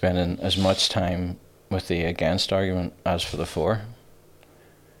spending as much time with the against argument as for the for.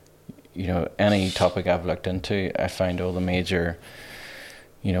 Any topic I've looked into, I find all the major,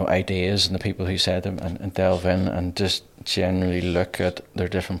 ideas and the people who said them, and delve in and just generally look at their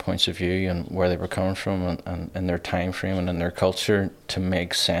different points of view and where they were coming from and in their time frame and in their culture, to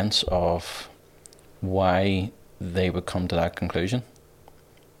make sense of why they would come to that conclusion.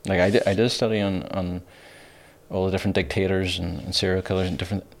 Like I did a study on all the different dictators and serial killers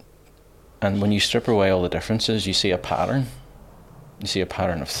and when you strip away all the differences, you see a pattern. You see a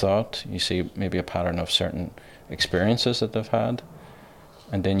pattern of thought, you see maybe a pattern of certain experiences that they've had,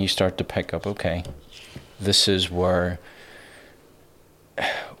 and then you start to pick up, okay, this is where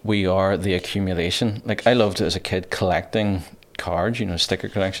we are, the accumulation. Like I loved as a kid collecting cards, sticker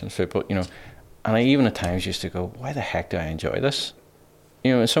collection, football, and I even at times used to go, why the heck do I enjoy this?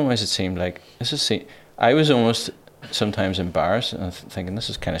 In some ways it seemed like, I was almost sometimes embarrassed and thinking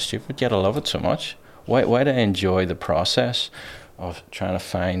this is kind of stupid, yet I love it so much. Why do I enjoy the process of trying to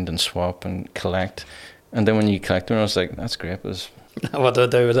find and swap and collect And then when you collect them, I was like, that's great. What do I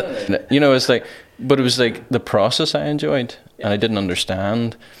do with it? You know, it's like, but it was like the process I enjoyed, and I didn't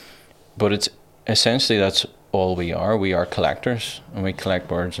understand. But it's essentially, that's all we are. We are collectors, and we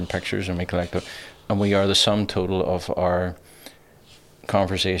collect words and pictures, and we are the sum total of our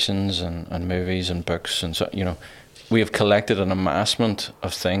conversations and movies and books, and so, you know, we have collected an amassment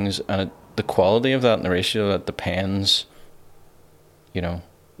of things, and the quality of that and the ratio of that depends, you know.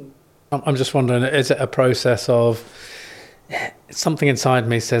 I'm just wondering, is it a process of something inside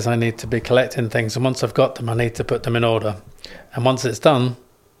me says I need to be collecting things, and once I've got them, I need to put them in order, and once it's done,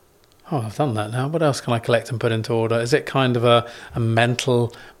 I've done that now, what else can I collect and put into order? Is it kind of a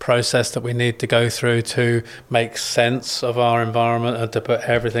mental process that we need to go through to make sense of our environment and to put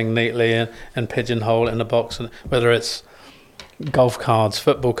everything neatly in and pigeonhole in a box, and whether it's golf cards,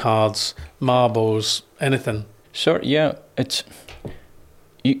 football cards, marbles, anything? Sure, yeah, it's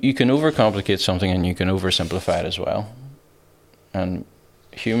you can overcomplicate something and you can oversimplify it as well. And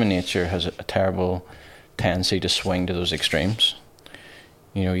human nature has a terrible tendency to swing to those extremes.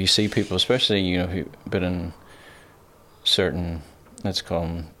 You know, you see people, especially, you know, who've been in certain, let's call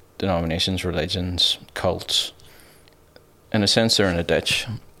them denominations, religions, cults. In a sense, they're in a ditch,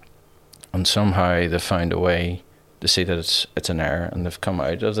 and somehow they've found a way to see that it's an error, and they've come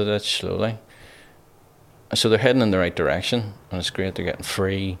out of the ditch slowly. So they're heading in the right direction, and it's great. They're getting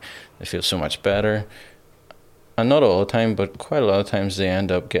free. They feel so much better. And not all the time, but quite a lot of times they end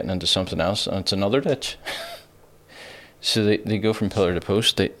up getting into something else, and it's another ditch. So they go from pillar to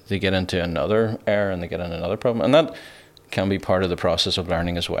post, they get into another error, and they get in another problem. And that can be part of the process of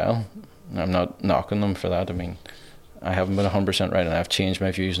learning as well. I'm not knocking them for that. I mean, I haven't been 100% right, and I've changed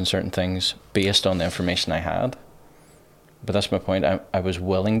my views on certain things based on the information I had. But that's my point. I was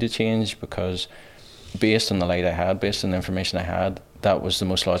willing to change because based on the light I had, based on the information I had, that was the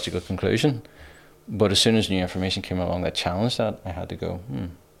most logical conclusion. But as soon as new information came along that challenged that, I had to go,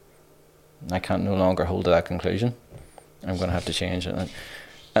 I can't no longer hold to that conclusion. I'm going to have to change it.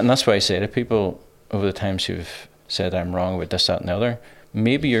 And that's why I say to people over the times who've said I'm wrong with this, that, and the other,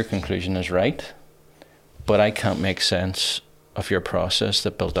 maybe your conclusion is right, but I can't make sense of your process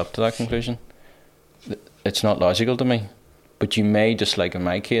that built up to that conclusion. It's not logical to me. But you may, just like in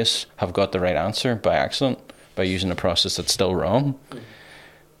my case, have got the right answer by accident, by using a process that's still wrong.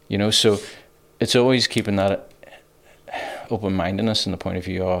 You know, so it's always keeping that open-mindedness in the point of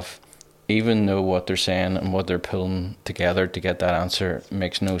view of, even though what they're saying and what they're pulling together to get that answer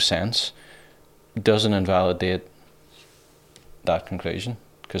makes no sense, doesn't invalidate that conclusion,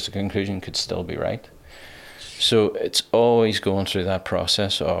 because the conclusion could still be right. So it's always going through that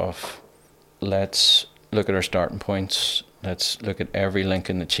process of, let's look at our starting points, let's look at every link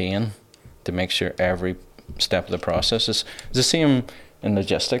in the chain to make sure every step of the process is the same in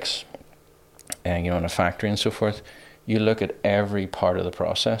logistics, and, you know, in a factory and so forth. You look at every part of the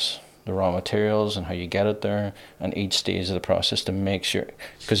process, the raw materials and how you get it there, and each stage of the process to make sure,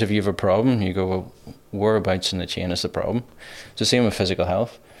 because if you have a problem, you go, well, whereabouts in the chain is the problem? It's the same with physical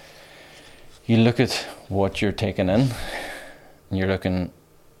health. You look at what you're taking in, and you're looking,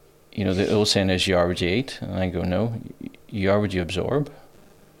 you know, the old saying is, you are what you eat, and I go, no, you are what you absorb,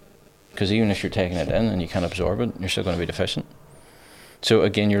 because even if you're taking it in and you can't absorb it, you're still going to be deficient. So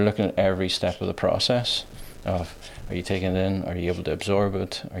again, you're looking at every step of the process of, are you taking it in? Are you able to absorb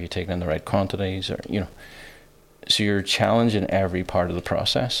it? Are you taking in the right quantities? Or, you know, so you're challenging every part of the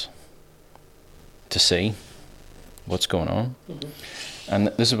process to see what's going on. And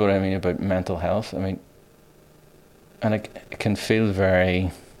this is what I mean about mental health. I mean, and it can feel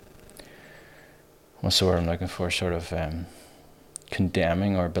very, what's the word I'm looking for, sort of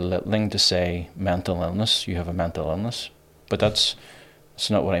condemning or belittling to say mental illness, you have a mental illness. But that's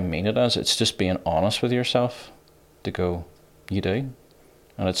not what I mean it as. It's just being honest with yourself to go, you do.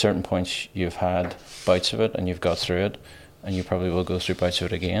 And at certain points you've had bouts of it and you've got through it, and you probably will go through bouts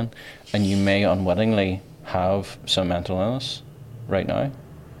of it again. And you may unwittingly have some mental illness right now,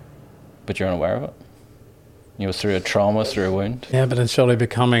 but you're unaware of it. You know, through a trauma, through a wound. Yeah, but then surely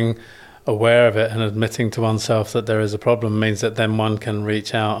becoming aware of it and admitting to oneself that there is a problem means that then one can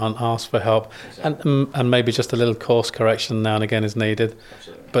reach out and ask for help. Exactly. And maybe just a little course correction now and again is needed.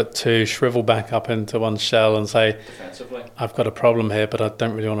 Absolutely. But to shrivel back up into one's shell and say, defensively, I've got a problem here, but I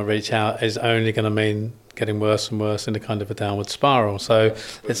don't really want to reach out, is only going to mean getting worse and worse in a kind of a downward spiral. So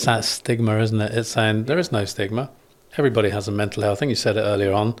it's that stigma, isn't it? It's saying there is no stigma. Everybody has a mental health. I think you said it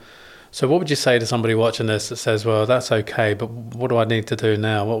earlier on. So what would you say to somebody watching this that says, well, that's okay, but what do I need to do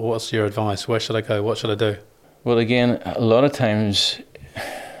now? What's your advice? Where should I go? What should I do? Well, again, a lot of times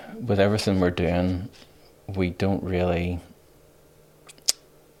with everything we're doing, we don't really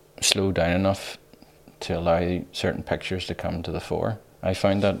slow down enough to allow certain pictures to come to the fore. I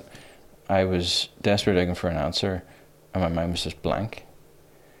found that I was desperately looking for an answer and my mind was just blank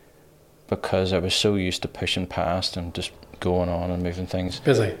because I was so used to pushing past and just going on and moving things.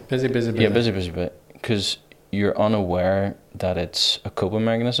 Busy. Yeah, busy. Because you're unaware that it's a coping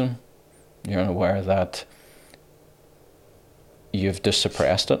mechanism. You're unaware that you've just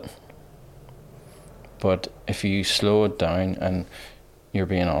suppressed it. But if you slow it down and you're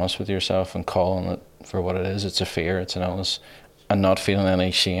being honest with yourself and calling it for what it is, it's a fear, it's an illness, and not feeling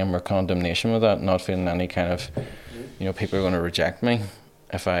any shame or condemnation with that, not feeling any kind of, people are going to reject me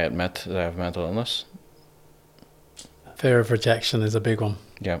if I admit that I have mental illness. Fear of rejection is a big one.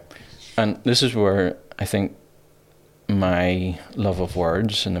 Yeah. And this is where I think my love of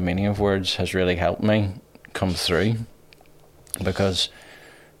words and the meaning of words has really helped me come through. Because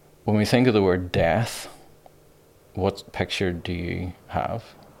when we think of the word death, what picture do you have?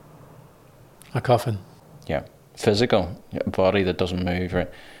 A coffin. Yeah. Physical, a body that doesn't move. Right?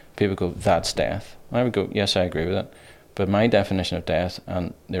 People go, that's death. And I would go, yes, I agree with it. But my definition of death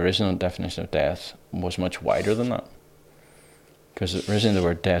and the original definition of death was much wider than that. Because originally the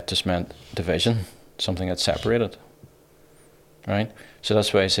word death just meant division, something that's separated. Right? So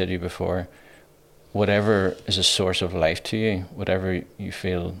that's why I said to you before, whatever is a source of life to you, whatever you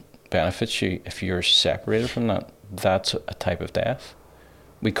feel benefits you, if you're separated from that, that's a type of death.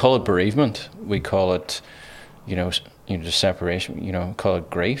 We call it bereavement. We call it, just separation. Call it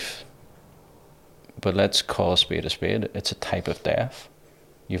grief. But let's call a spade a spade. It's a type of death.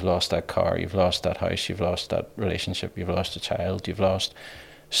 You've lost that car. You've lost that house. You've lost that relationship. You've lost a child. You've lost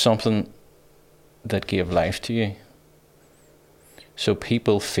something that gave life to you. So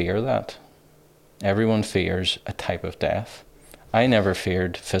people fear that. Everyone fears a type of death. I never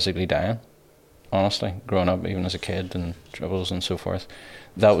feared physically dying, honestly, growing up, even as a kid and troubles and so forth.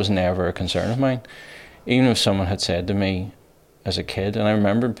 That was never a concern of mine. Even if someone had said to me as a kid, and I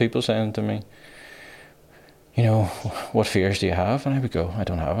remember people saying to me, what fears do you have? And I would go, I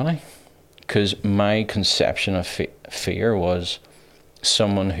don't have any. Because my conception of fear was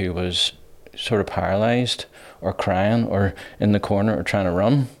someone who was sort of paralysed or crying or in the corner or trying to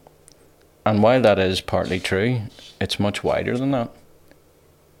run. And while that is partly true, it's much wider than that.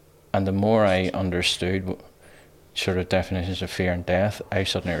 And the more I understood sort of definitions of fear and death, I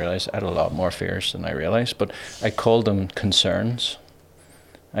suddenly realised I had a lot more fears than I realised. But I called them concerns.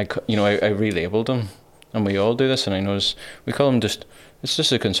 I relabeled them. And we all do this, and I notice we call them it's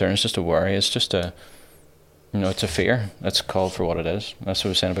just a concern, it's just a worry, it's just it's a fear. It's called for what it is. That's what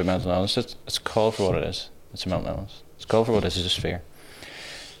I was saying about mental illness. It's called for what it is. It's a mental illness. It's called for what it is, it's just fear.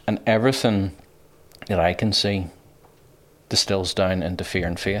 And everything that I can see distills down into fear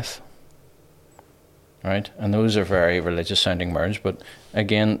and faith. Right? And those are very religious sounding words, but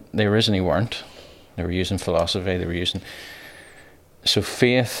again, they originally weren't. They were using philosophy, So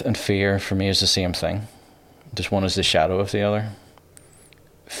faith and fear for me is the same thing. Just one is the shadow of the other.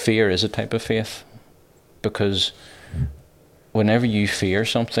 Fear is a type of faith because whenever you fear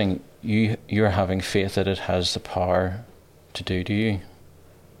something, you're having faith that it has the power to do to you.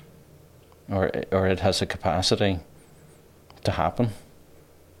 Or it has the capacity to happen.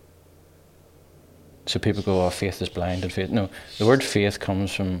 So people go, faith is blind and faith. No, the word faith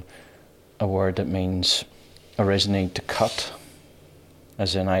comes from a word that means originally to cut.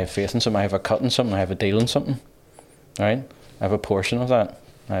 As in, I have faith in something, I have a cut in something, I have a deal in something. Right? I have a portion of that.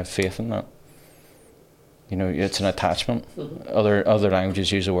 I have faith in that. It's an attachment. Mm-hmm. Other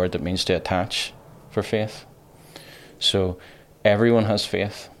languages use a word that means to attach for faith. So everyone has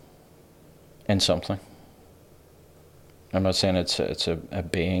faith in something. I'm not saying it's a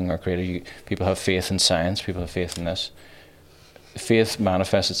being or creator. People have faith in science, people have faith in this. Faith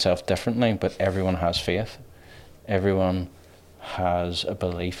manifests itself differently, but everyone has faith. Everyone has a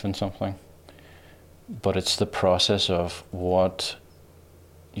belief in something. But it's the process of what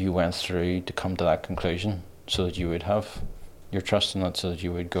you went through to come to that conclusion so that you would have your trust in it, so that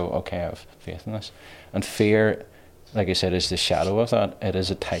you would go, okay, I have faith in this. And fear, like I said, is the shadow of that. It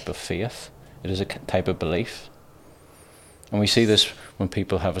is a type of faith. It is a type of belief. And we see this when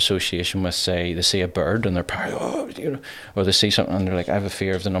people have association with, say, they see a bird and they're or they see something and they're like, I have a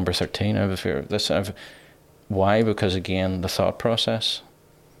fear of the number 13, I have a fear of this. Why? Because again, the thought process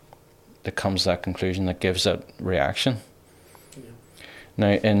that comes to that conclusion, that gives that reaction. Yeah.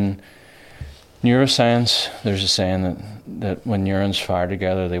 Now, in neuroscience, there's a saying that when neurons fire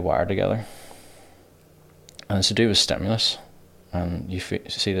together, they wire together. And it's to do with stimulus. And you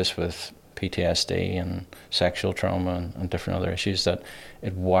see this with PTSD and sexual trauma and different other issues, that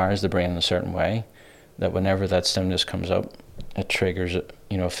it wires the brain in a certain way that whenever that stimulus comes up, it triggers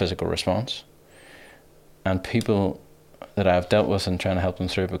a physical response. And people that I've dealt with and trying to help them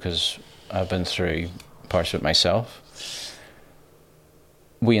through, because I've been through parts of it myself,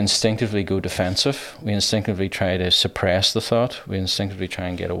 we instinctively go defensive. We instinctively try to suppress the thought. We instinctively try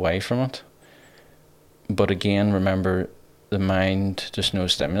and get away from it. But again, remember, the mind just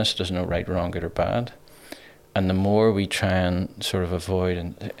knows stimulus, doesn't know right, wrong, good or bad. And the more we try and sort of avoid,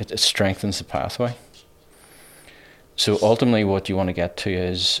 and it strengthens the pathway. So ultimately what you want to get to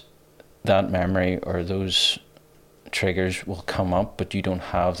is that memory or those triggers will come up, but you don't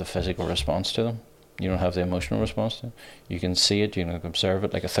have the physical response to them. You don't have the emotional response to it. You can see it, you can observe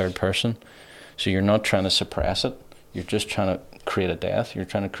it like a third person. So you're not trying to suppress it. You're just trying to create a death. You're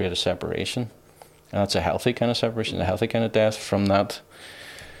trying to create a separation. And that's a healthy kind of separation, a healthy kind of death from that.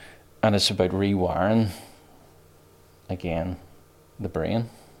 And it's about rewiring, again, the brain.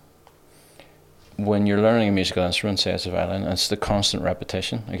 When you're learning a musical instrument, say it's a violin, it's the constant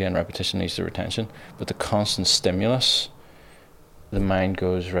repetition. Again, repetition leads to retention. But the constant stimulus, the mind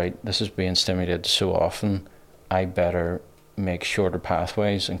goes, right, this is being stimulated so often, I better make shorter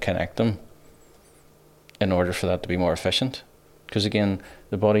pathways and connect them in order for that to be more efficient. Because again,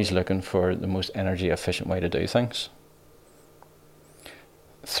 the body's looking for the most energy efficient way to do things.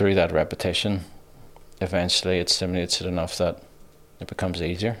 Through that repetition, eventually it stimulates it enough that it becomes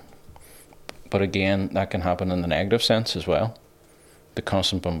easier. But again, that can happen in the negative sense as well. The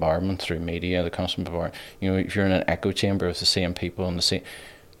constant bombardment through media, the constant bombardment. You know, if you're in an echo chamber with the same people and the same,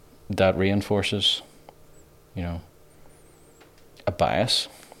 that reinforces, you know, a bias.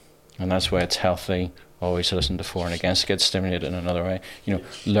 And that's why it's healthy always to listen to for and against, get stimulated in another way. You know,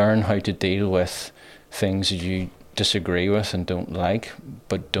 learn how to deal with things that you disagree with and don't like,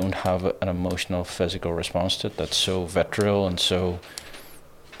 but don't have an emotional, physical response to it that's so vitriol and so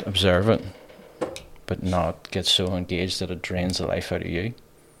observe it, but not get so engaged that it drains the life out of you.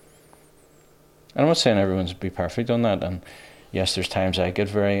 And I'm not saying everyone's be perfect on that, and yes, there's times I get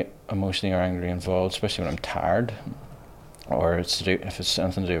very emotionally or angry involved, especially when I'm tired, or it's to do, if it's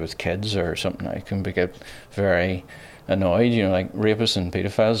something to do with kids or something, I can get very annoyed. You know, like rapists and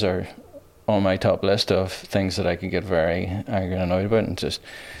pedophiles are on my top list of things that I could get very angry and annoyed about, and just.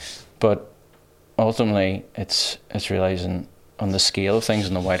 But ultimately, it's realizing on the scale of things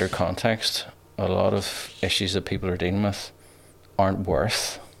in the wider context, a lot of issues that people are dealing with aren't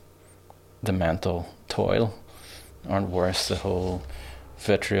worth the mental toil, aren't worth the whole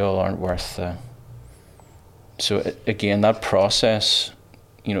vitriol, aren't worth the. So again, that process,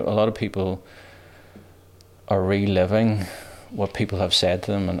 you know, a lot of people are reliving what people have said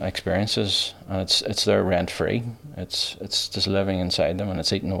to them and experiences, and it's there rent free. It's just living inside them, and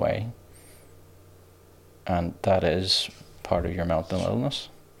it's eating away. And that is part of your mental illness.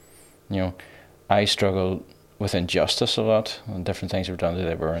 You know, I struggled with injustice a lot, and different things were done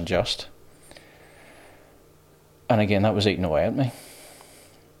that were unjust. And again, that was eating away at me.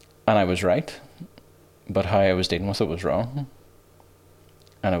 And I was right, but how I was dealing with it was wrong.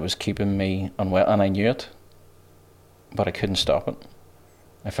 And it was keeping me unwell, and I knew it, but I couldn't stop it.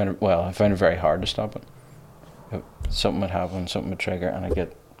 I found it very hard to stop it. Something would happen, something would trigger, and I'd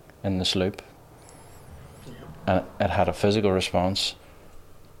get in this loop. And it had a physical response,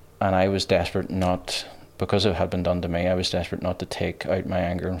 and I was desperate not, because it had been done to me, I was desperate not to take out my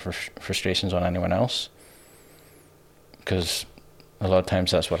anger and frustrations on anyone else, because a lot of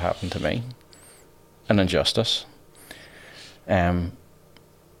times that's what happened to me, an injustice. But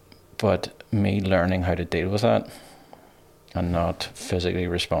me learning how to deal with that and not physically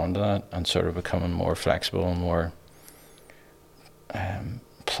respond to that, and sort of becoming more flexible and more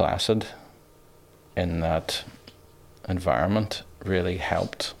placid in that environment really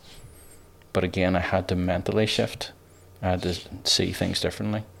helped. But again, I had to mentally shift. I had to see things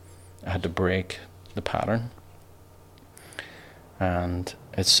differently. I had to break the pattern. And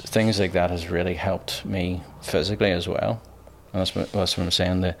it's things like that has really helped me physically as well. And that's what I'm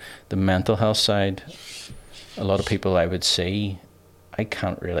saying. The mental health side, a lot of people I would see, I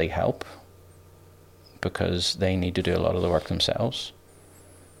can't really help because they need to do a lot of the work themselves.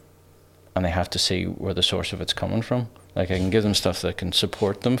 And they have to see where the source of it's coming from. Like, I can give them stuff that can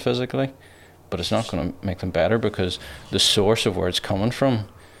support them physically, but it's not going to make them better, because the source of where it's coming from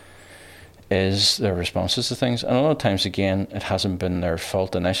is their responses to things. And a lot of times, again, it hasn't been their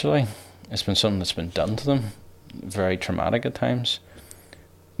fault initially. It's been something that's been done to them, very traumatic at times.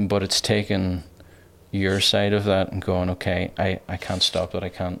 But it's taken your side of that and going, okay, I can't stop that, I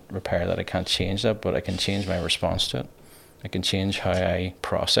can't repair that, I can't change that, but I can change my response to it. I can change how I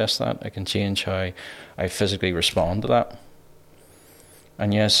process that. I can change how I physically respond to that.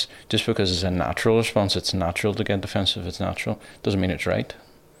 And yes, just because it's a natural response, it's natural to get defensive, it's natural, doesn't mean it's right.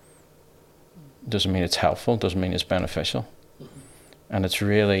 doesn't mean it's helpful, doesn't mean it's beneficial. And it's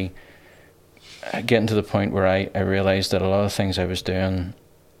really getting to the point where I realised that a lot of things I was doing,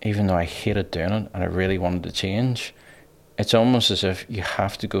 even though I hated doing it and I really wanted to change, it's almost as if you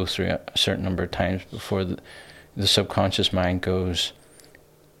have to go through a certain number of times before the subconscious mind goes,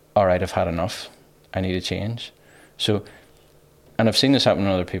 all right, I've had enough, I need to change. So, and I've seen this happen in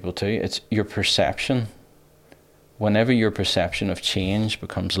other people too, it's your perception. Whenever your perception of change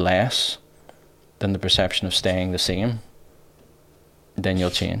becomes less than the perception of staying the same, then you'll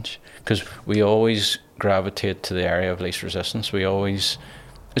change. Because we always gravitate to the area of least resistance.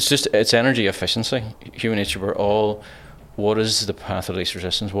 It's energy efficiency. Human nature, we're all, what is the path of least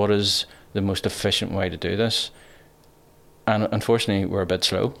resistance? What is the most efficient way to do this? And unfortunately, we're a bit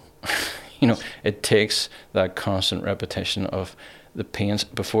slow. It takes that constant repetition of the pains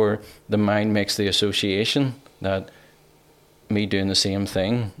before the mind makes the association that me doing the same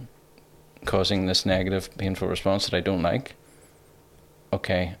thing causing this negative, painful response that I don't like.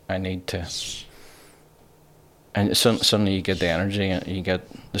 Okay, I need to. And suddenly you get the energy and you get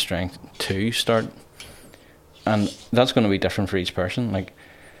the strength to start. And that's going to be different for each person. Like,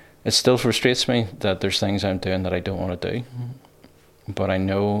 it still frustrates me that there's things I'm doing that I don't want to do. But I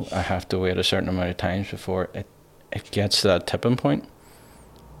know I have to wait a certain amount of times before it gets to that tipping point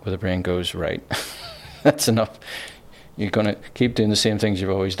where the brain goes, right, that's enough. You're going to keep doing the same things you've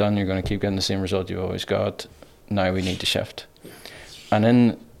always done. You're going to keep getting the same result you've always got. Now we need to shift. And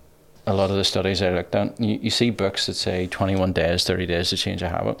in a lot of the studies I looked at, you see books that say 21 days, 30 days to change a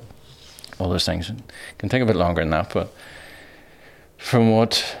habit. All those things. It can take a bit longer than that, but from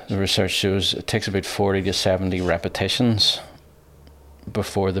what the research shows, it takes about 40 to 70 repetitions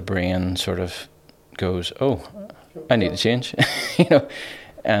before the brain sort of goes, oh, I need to change.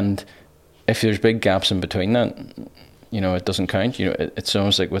 And if there's big gaps in between that, it doesn't count. It's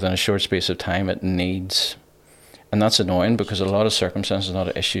almost like within a short space of time it needs. And that's annoying because a lot of circumstances, a lot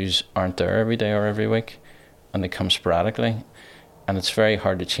of issues aren't there every day or every week, and they come sporadically. And it's very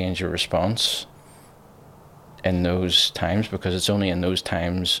hard to change your response in those times, because it's only in those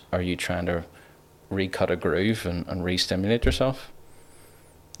times are you trying to recut a groove and re-stimulate yourself.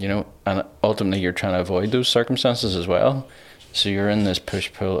 And ultimately you're trying to avoid those circumstances as well. So you're in this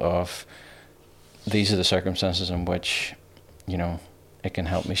push-pull of, these are the circumstances in which, it can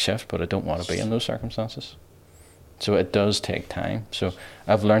help me shift, but I don't want to be in those circumstances. So it does take time. So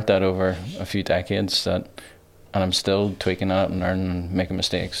I've learned that over a few decades, and I'm still tweaking that and learning and making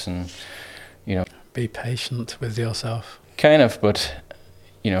mistakes and, Be patient with yourself. Kind of, but,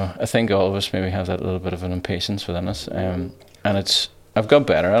 I think all of us maybe have that little bit of an impatience within us. And I've got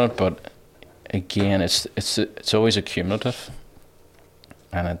better at it, but again, it's always accumulative.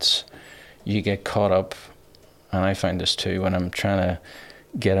 And you get caught up, and I find this too, when I'm trying to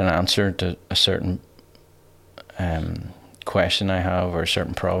get an answer to a certain question I have or a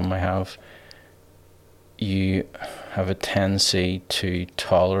certain problem I have, you have a tendency to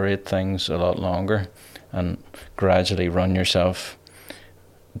tolerate things a lot longer and gradually run yourself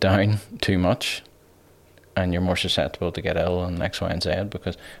down too much, and you're more susceptible to get ill and X, Y, and Z.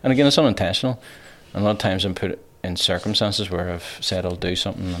 And again, it's unintentional. And a lot of times I'm put in circumstances where I've said I'll do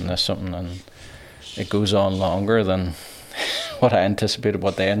something and this something, and it goes on longer than what they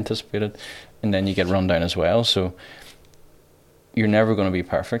anticipated, and then you get run down as well. So you're never going to be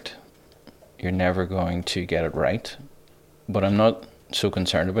perfect. You're never going to get it right. But I'm not so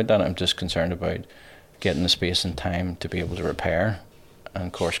concerned about that. I'm just concerned about getting the space and time to be able to repair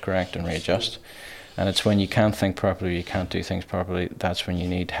and course correct and readjust. And it's when you can't think properly, you can't do things properly, that's when you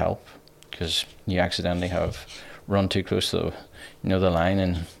need help, because you accidentally have run too close to the line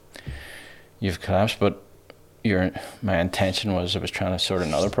and you've collapsed. But my intention was I was trying to sort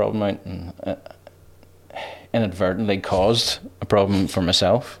another problem out, and inadvertently caused a problem for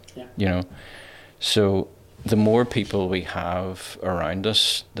myself. So the more people we have around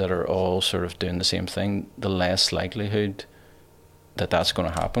us that are all sort of doing the same thing, the less likelihood that that's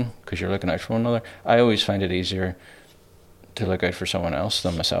going to happen, because you're looking out for one another. I always find it easier to look out for someone else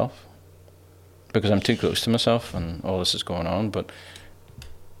than myself, because I'm too close to myself and all this is going on. But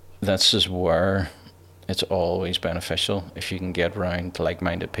that's just where it's always beneficial if you can get around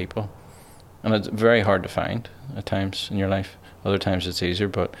like-minded people. And it's very hard to find at times in your life. Other times it's easier,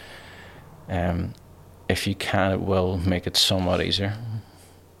 but if you can, it will make it somewhat easier.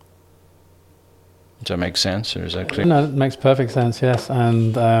 Does that make sense, or is that clear? No, it makes perfect sense, yes.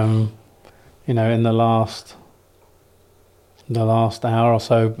 And, in the last hour or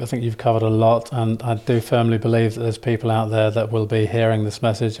so, I think you've covered a lot, and I do firmly believe that there's people out there that will be hearing this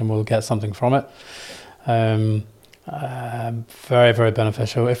message and will get something from it. Very, very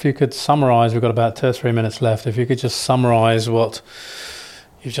beneficial. If you could summarize, we've got about 2 or 3 minutes left. If you could just summarize what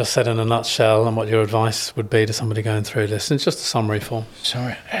you've just said in a nutshell and what your advice would be to somebody going through this. It's just a summary form.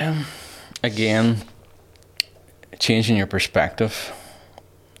 So, again, changing your perspective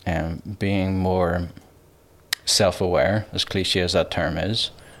and being more self-aware, as cliche as that term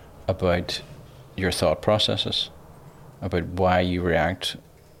is, about your thought processes, about why you react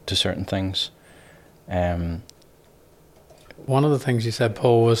to certain things. One of the things you said,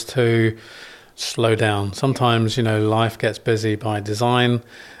 Paul, was to slow down. Sometimes, life gets busy by design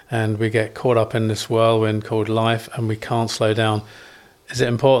and we get caught up in this whirlwind called life and we can't slow down. Is it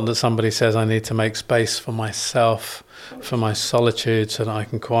important that somebody says, I need to make space for myself, for my solitude, so that I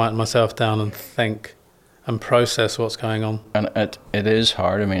can quiet myself down and think and process what's going on? And it is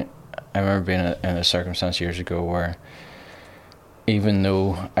hard. I mean, I remember being in a circumstance years ago where even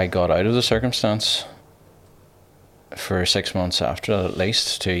though I got out of the circumstance for 6 months after, at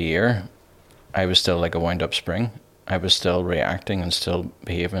least to a year, I was still like a wind-up spring. I was still reacting and still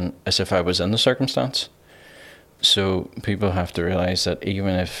behaving as if I was in the circumstance. So people have to realise that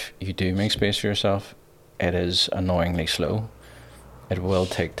even if you do make space for yourself, it is annoyingly slow. It will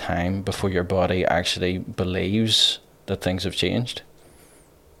take time before your body actually believes that things have changed.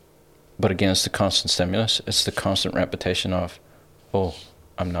 But again, it's the constant stimulus. It's the constant repetition of, oh,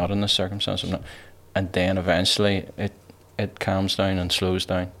 I'm not in this circumstance. I'm not. And then eventually it calms down and slows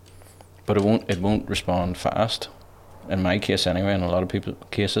down. But it won't respond fast. In my case anyway, in a lot of people's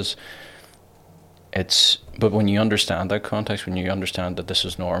cases, but when you understand that context, when you understand that this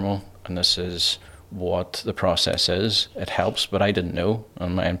is normal and this is what the process is, it helps. But I didn't know,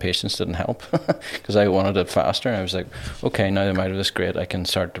 and my impatience didn't help because I wanted it faster. I was like, okay, now I'm out of this, great, I can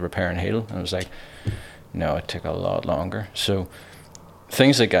start to repair and heal. And I was like, no, it took a lot longer. So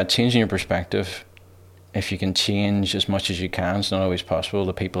things like that, changing your perspective, if you can change as much as you can, it's not always possible,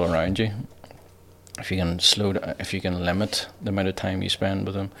 the people around you. If you can slow down, if you can limit the amount of time you spend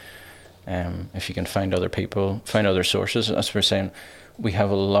with them, if you can find other people, find other sources. As we're saying, we have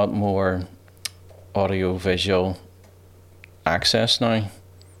a lot more audio-visual access now,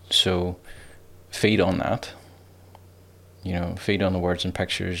 so feed on that. Feed on the words and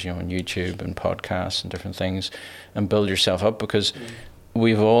pictures, on YouTube and podcasts and different things, and build yourself up, because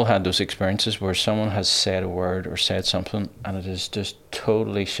we've all had those experiences where someone has said a word or said something and it has just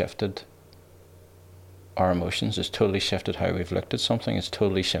totally shifted our emotions. It's totally shifted how we've looked at something. It's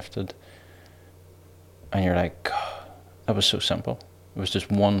totally shifted. And you're like, God, that was so simple. It was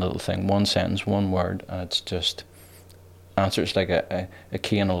just one little thing, one sentence, one word, and it's just answers like a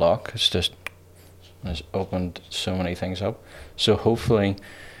key in a lock. It's opened so many things up. So hopefully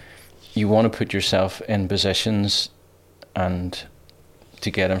you want to put yourself in positions and to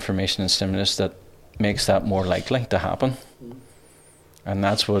get information and stimulus that makes that more likely to happen. And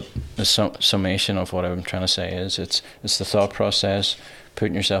that's what the summation of what I'm trying to say is. It's the thought process,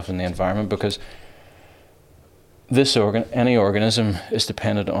 putting yourself in the environment, because any organism is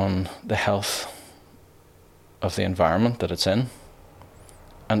dependent on the health of the environment that it's in.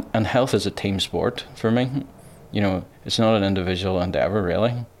 And health is a team sport for me. It's not an individual endeavour,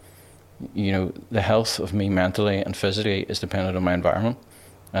 really. The health of me mentally and physically is dependent on my environment.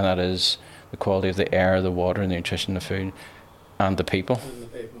 And that is the quality of the air, the water, the nutrition, the food, and the people.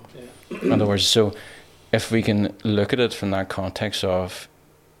 In other words, so if we can look at it from that context of,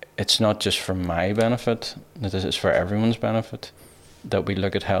 it's not just for my benefit, that this is for everyone's benefit, that we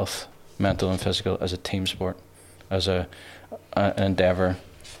look at health, mental and physical, as a team sport, as an endeavour,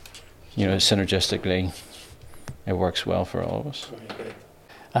 synergistically, it works well for all of us.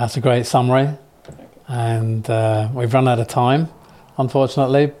 That's a great summary. And we've run out of time,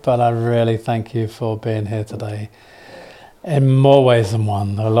 unfortunately, but I really thank you for being here today in more ways than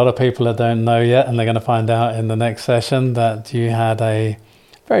one. There are a lot of people that don't know yet, and they're going to find out in the next session that you had a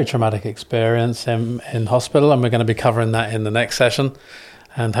very traumatic experience in hospital, and we're going to be covering that in the next session,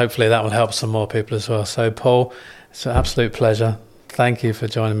 and hopefully that will help some more people as well. So Paul, it's an absolute pleasure. Thank you for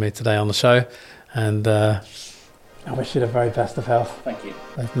joining me today on the show, and I wish you the very best of health. Thank you.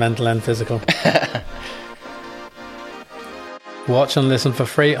 Both mental and physical. Watch and listen for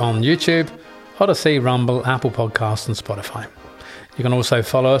free on YouTube, Odyssey, Rumble, Apple Podcasts and Spotify. You can also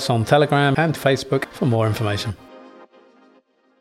follow us on Telegram and Facebook for more information.